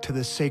link to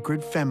the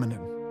sacred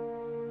feminine.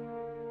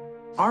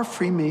 Are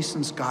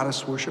Freemasons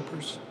goddess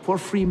worshippers? For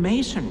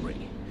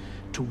Freemasonry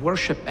to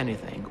worship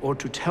anything or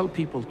to tell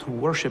people to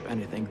worship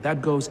anything,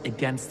 that goes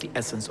against the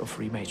essence of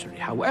Freemasonry.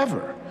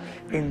 However,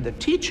 in the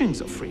teachings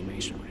of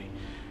Freemasonry,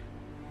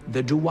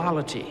 the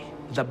duality,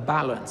 the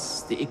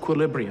balance, the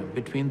equilibrium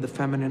between the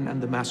feminine and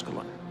the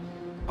masculine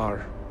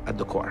are at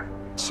the core.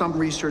 Some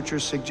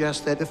researchers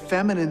suggest that the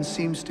feminine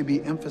seems to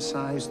be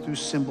emphasized through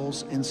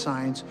symbols and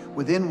signs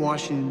within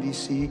Washington,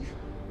 D.C.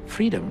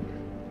 Freedom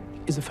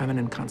is a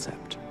feminine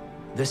concept.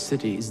 This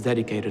city is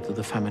dedicated to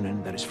the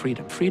feminine, that is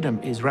freedom. Freedom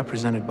is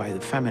represented by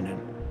the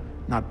feminine,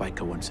 not by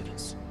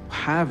coincidence.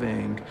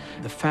 Having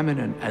the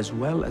feminine as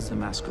well as the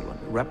masculine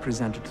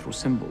represented through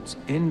symbols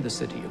in the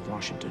city of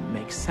Washington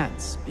makes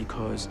sense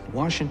because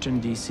Washington,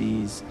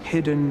 D.C.'s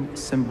hidden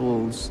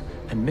symbols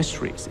and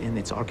mysteries in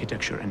its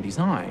architecture and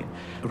design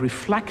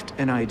reflect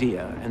an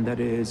idea, and that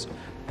is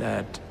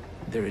that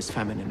there is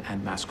feminine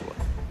and masculine.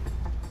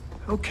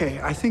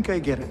 Okay, I think I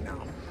get it now.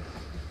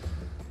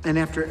 And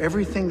after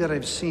everything that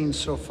I've seen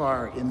so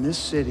far in this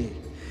city,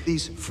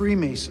 these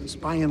Freemasons,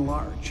 by and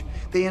large,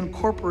 they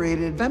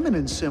incorporated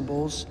feminine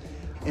symbols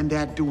and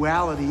that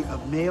duality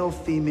of male,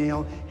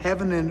 female,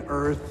 heaven and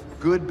earth,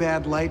 good,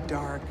 bad, light,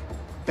 dark,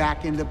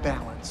 back into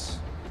balance.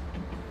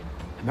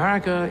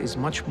 America is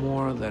much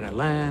more than a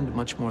land,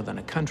 much more than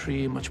a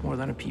country, much more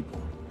than a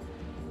people.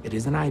 It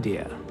is an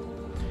idea.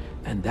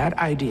 And that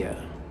idea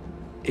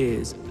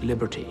is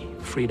liberty,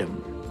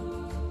 freedom.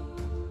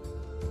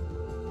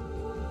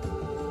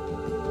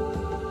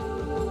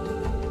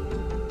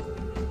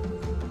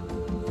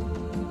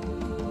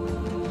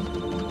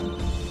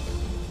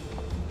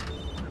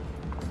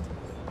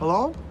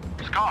 Hello?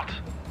 Scott,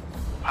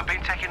 I've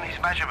been taking these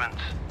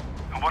measurements,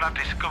 and what I've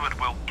discovered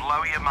will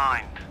blow your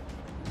mind.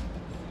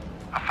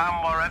 I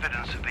found more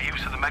evidence of the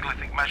use of the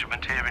megalithic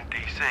measurement here in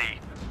D.C.,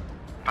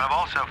 but I've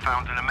also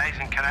found an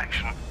amazing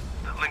connection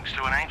that links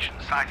to an ancient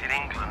site in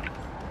England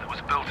that was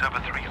built over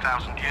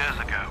 3,000 years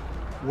ago.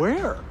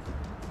 Where?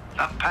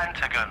 The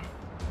Pentagon.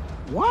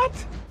 What?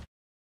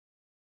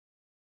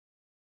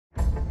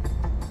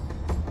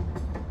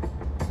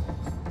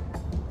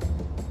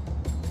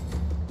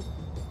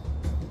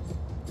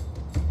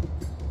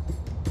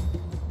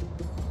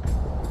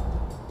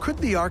 Could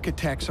the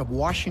architects of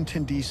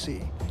Washington,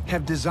 D.C.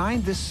 have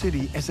designed this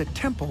city as a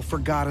temple for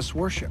goddess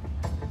worship?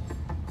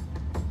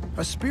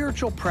 A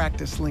spiritual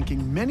practice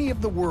linking many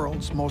of the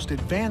world's most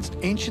advanced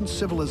ancient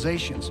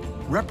civilizations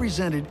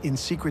represented in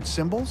secret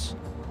symbols?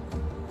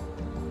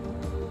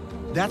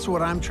 That's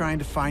what I'm trying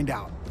to find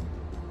out.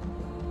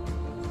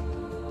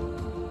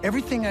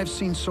 Everything I've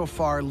seen so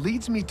far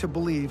leads me to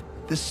believe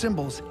the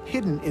symbols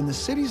hidden in the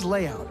city's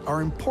layout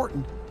are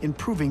important in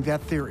proving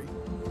that theory.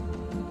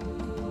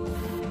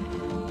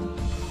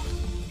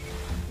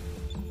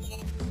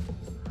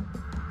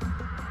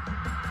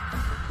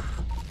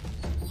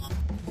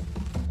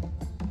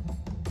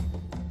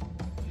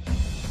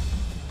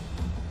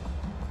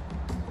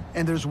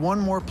 And there's one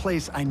more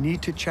place I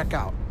need to check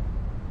out: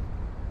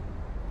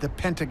 the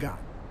Pentagon,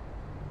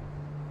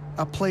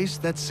 a place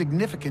that's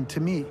significant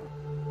to me.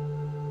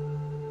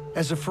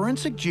 As a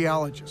forensic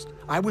geologist,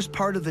 I was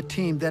part of the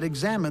team that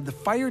examined the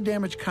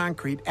fire-damaged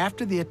concrete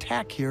after the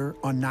attack here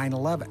on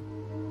 9/11.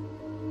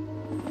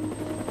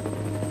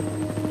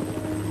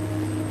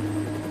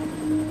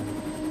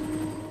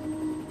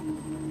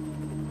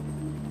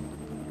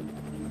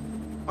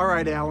 All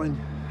right, Alan,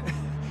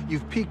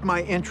 you've piqued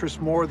my interest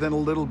more than a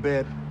little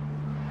bit.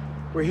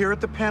 We're here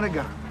at the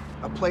Pentagon,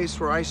 a place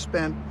where I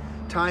spent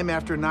time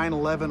after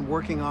 9/11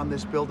 working on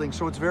this building,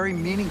 so it's very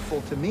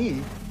meaningful to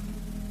me.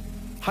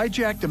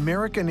 Hijacked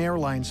American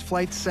Airlines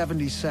Flight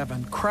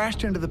 77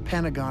 crashed into the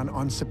Pentagon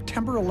on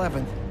September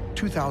 11,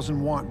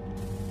 2001.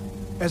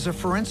 As a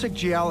forensic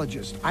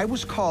geologist, I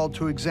was called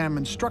to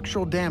examine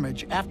structural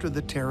damage after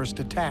the terrorist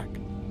attack.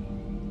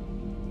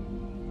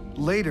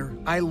 Later,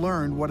 I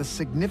learned what a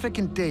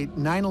significant date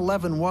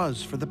 9/11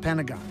 was for the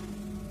Pentagon.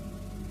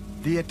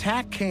 The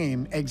attack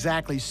came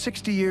exactly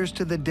 60 years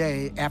to the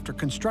day after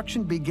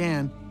construction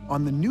began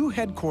on the new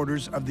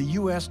headquarters of the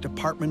U.S.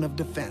 Department of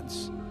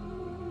Defense.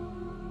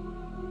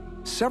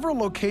 Several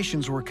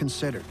locations were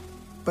considered,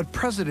 but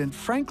President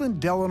Franklin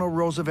Delano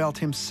Roosevelt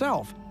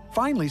himself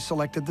finally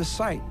selected the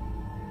site.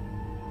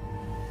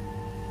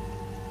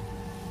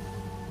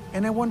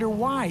 And I wonder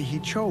why he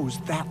chose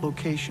that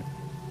location.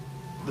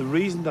 The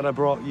reason that I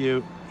brought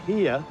you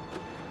here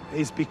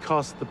is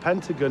because the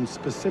Pentagon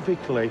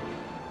specifically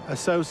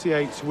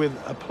associates with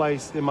a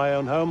place in my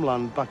own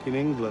homeland back in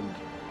England.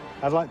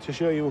 I'd like to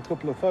show you a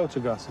couple of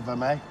photographs, if I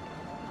may.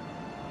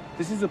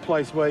 This is a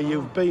place where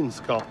you've been,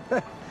 Scott.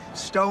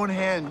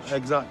 Stonehenge.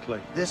 Exactly.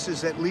 This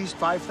is at least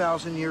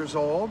 5,000 years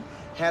old,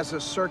 has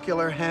a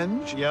circular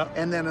henge,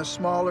 and then a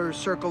smaller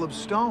circle of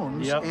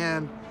stones.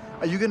 And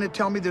are you going to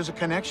tell me there's a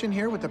connection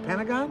here with the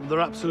Pentagon? There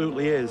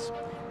absolutely is.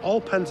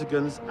 All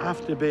Pentagons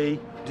have to be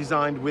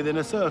designed within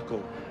a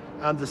circle,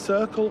 and the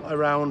circle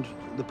around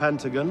the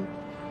Pentagon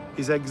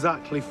is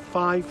exactly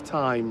 5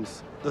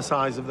 times the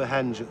size of the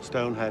henge at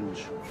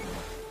Stonehenge.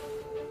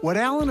 What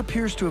Alan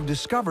appears to have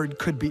discovered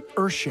could be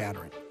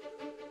earth-shattering.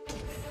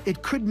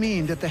 It could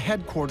mean that the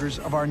headquarters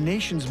of our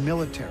nation's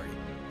military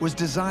was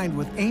designed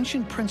with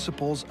ancient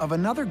principles of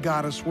another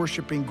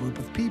goddess-worshipping group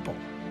of people.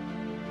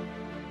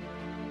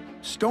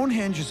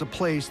 Stonehenge is a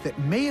place that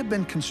may have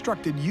been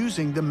constructed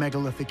using the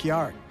megalithic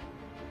yard.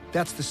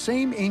 That's the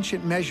same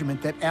ancient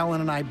measurement that Alan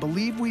and I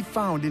believe we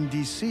found in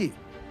D.C.,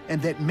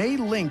 and that may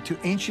link to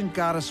ancient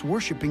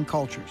goddess-worshipping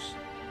cultures.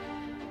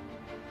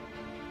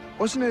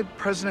 Wasn't it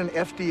President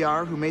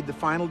FDR who made the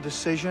final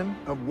decision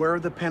of where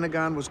the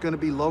Pentagon was going to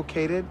be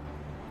located?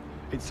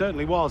 It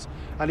certainly was,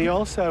 and he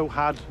also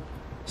had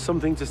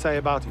something to say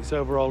about its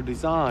overall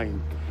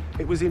design.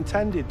 It was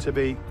intended to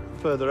be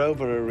further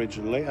over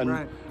originally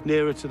and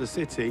nearer to the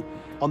city.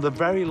 On the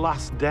very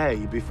last day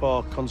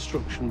before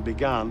construction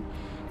began,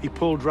 he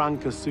pulled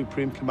rank as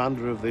Supreme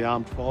Commander of the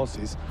Armed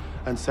Forces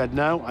and said,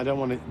 no, I don't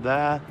want it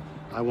there.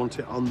 I want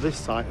it on this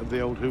site of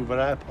the old Hoover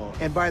Airport.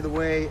 And by the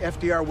way,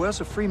 FDR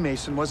was a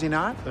Freemason, was he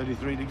not?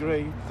 33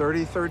 degree.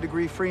 33rd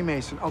degree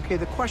Freemason. Okay,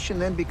 the question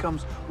then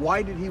becomes,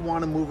 why did he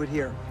want to move it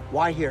here?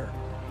 Why here?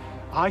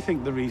 I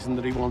think the reason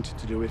that he wanted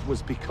to do it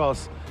was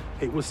because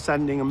it was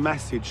sending a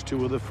message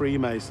to other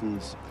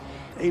Freemasons.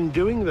 In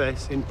doing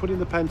this, in putting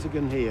the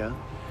Pentagon here,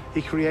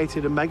 he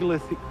created a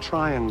megalithic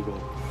triangle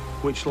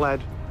which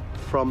led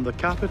from the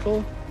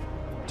Capitol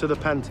to the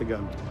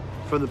Pentagon,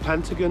 from the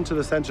Pentagon to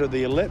the center of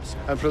the ellipse,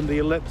 and from the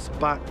ellipse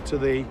back to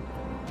the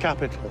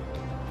Capitol.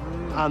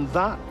 And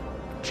that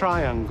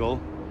triangle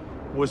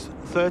was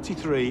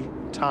 33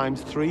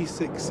 times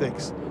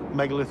 366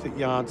 megalithic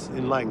yards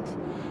in length.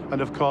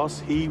 And of course,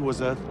 he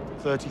was a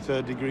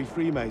 33rd degree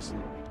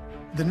Freemason.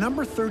 The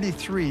number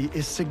 33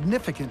 is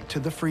significant to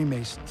the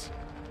Freemasons.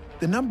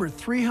 The number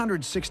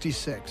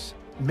 366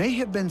 may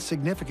have been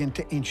significant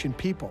to ancient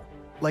people,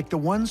 like the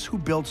ones who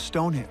built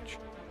Stonehenge.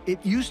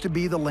 It used to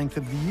be the length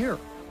of the year.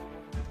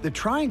 The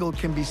triangle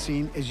can be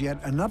seen as yet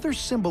another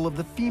symbol of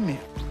the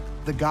female,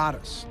 the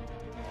goddess.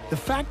 The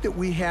fact that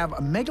we have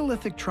a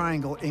megalithic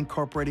triangle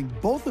incorporating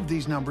both of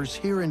these numbers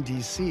here in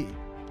D.C.,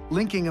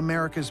 linking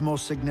America's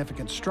most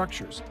significant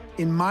structures,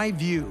 in my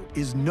view,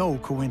 is no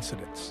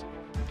coincidence.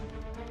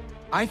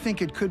 I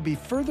think it could be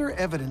further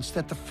evidence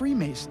that the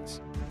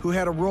Freemasons, who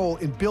had a role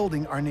in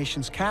building our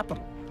nation's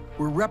capital,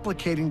 were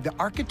replicating the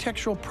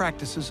architectural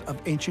practices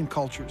of ancient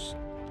cultures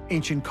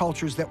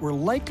that were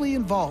likely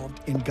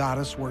involved in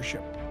goddess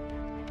worship.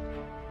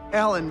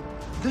 Alan,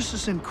 this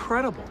is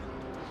incredible.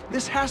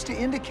 This has to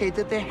indicate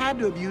that they had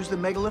to have used the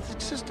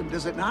megalithic system,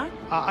 does it not?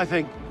 I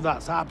think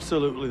that's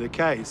absolutely the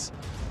case.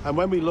 And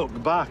when we look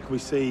back, we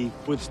see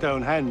with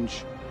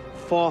Stonehenge,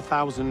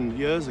 4,000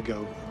 years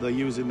ago, they're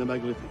using the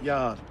megalithic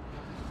yard.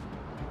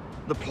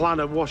 The plan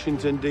of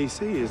Washington,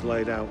 D.C. is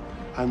laid out,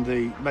 and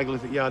the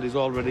megalithic yard is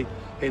already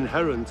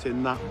inherent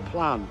in that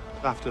plan.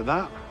 After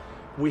that,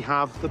 we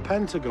have the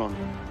Pentagon,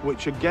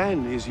 which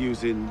again is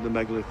using the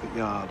megalithic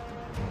yard.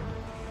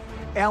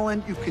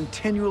 Alan, you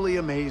continually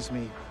amaze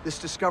me. This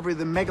discovery of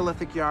the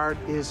megalithic yard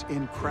is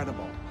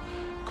incredible.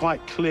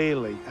 Quite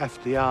clearly,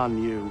 FDR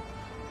knew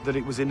that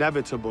it was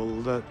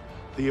inevitable that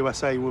the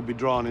USA would be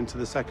drawn into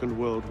the Second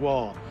World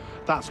War.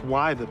 That's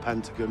why the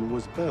Pentagon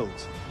was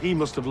built. He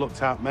must have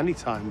looked out many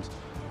times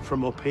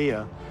from up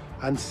here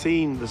and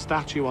seen the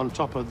statue on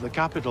top of the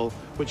Capitol,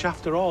 which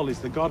after all is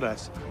the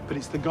goddess, but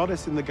it's the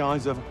goddess in the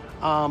guise of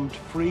armed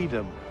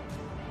freedom.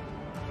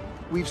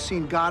 We've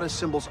seen goddess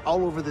symbols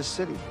all over the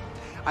city.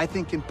 I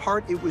think in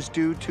part it was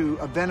due to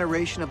a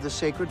veneration of the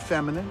sacred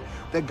feminine.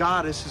 The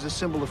goddess is a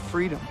symbol of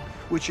freedom,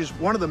 which is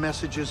one of the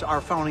messages our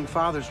founding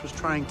fathers was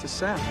trying to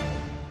send.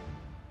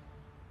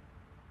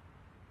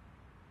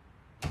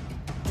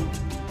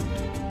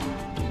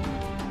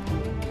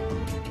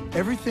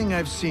 Everything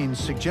I've seen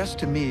suggests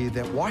to me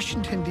that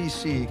Washington,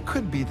 D.C.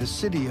 could be the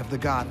city of the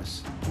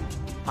goddess.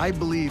 I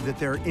believe that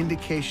there are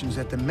indications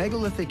that the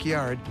megalithic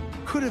yard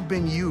could have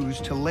been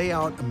used to lay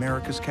out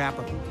America's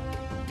capital,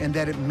 and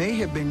that it may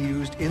have been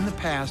used in the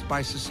past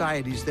by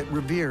societies that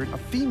revered a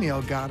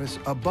female goddess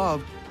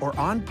above or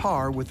on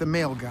par with the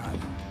male god.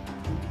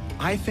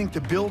 I think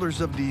the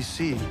builders of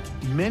D.C.,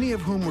 many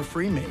of whom were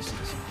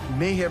Freemasons,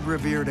 may have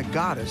revered a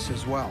goddess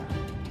as well.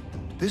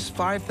 This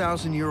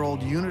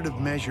 5,000-year-old unit of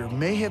measure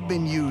may have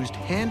been used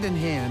hand in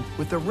hand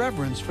with the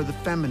reverence for the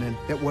feminine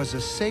that was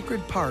a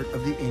sacred part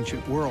of the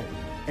ancient world.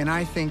 And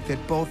I think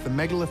that both the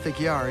megalithic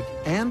yard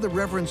and the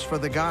reverence for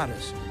the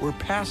goddess were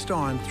passed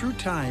on through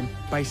time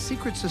by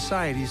secret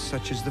societies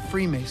such as the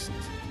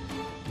Freemasons.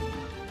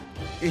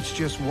 It's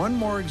just one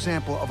more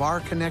example of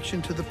our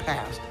connection to the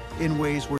past in ways we're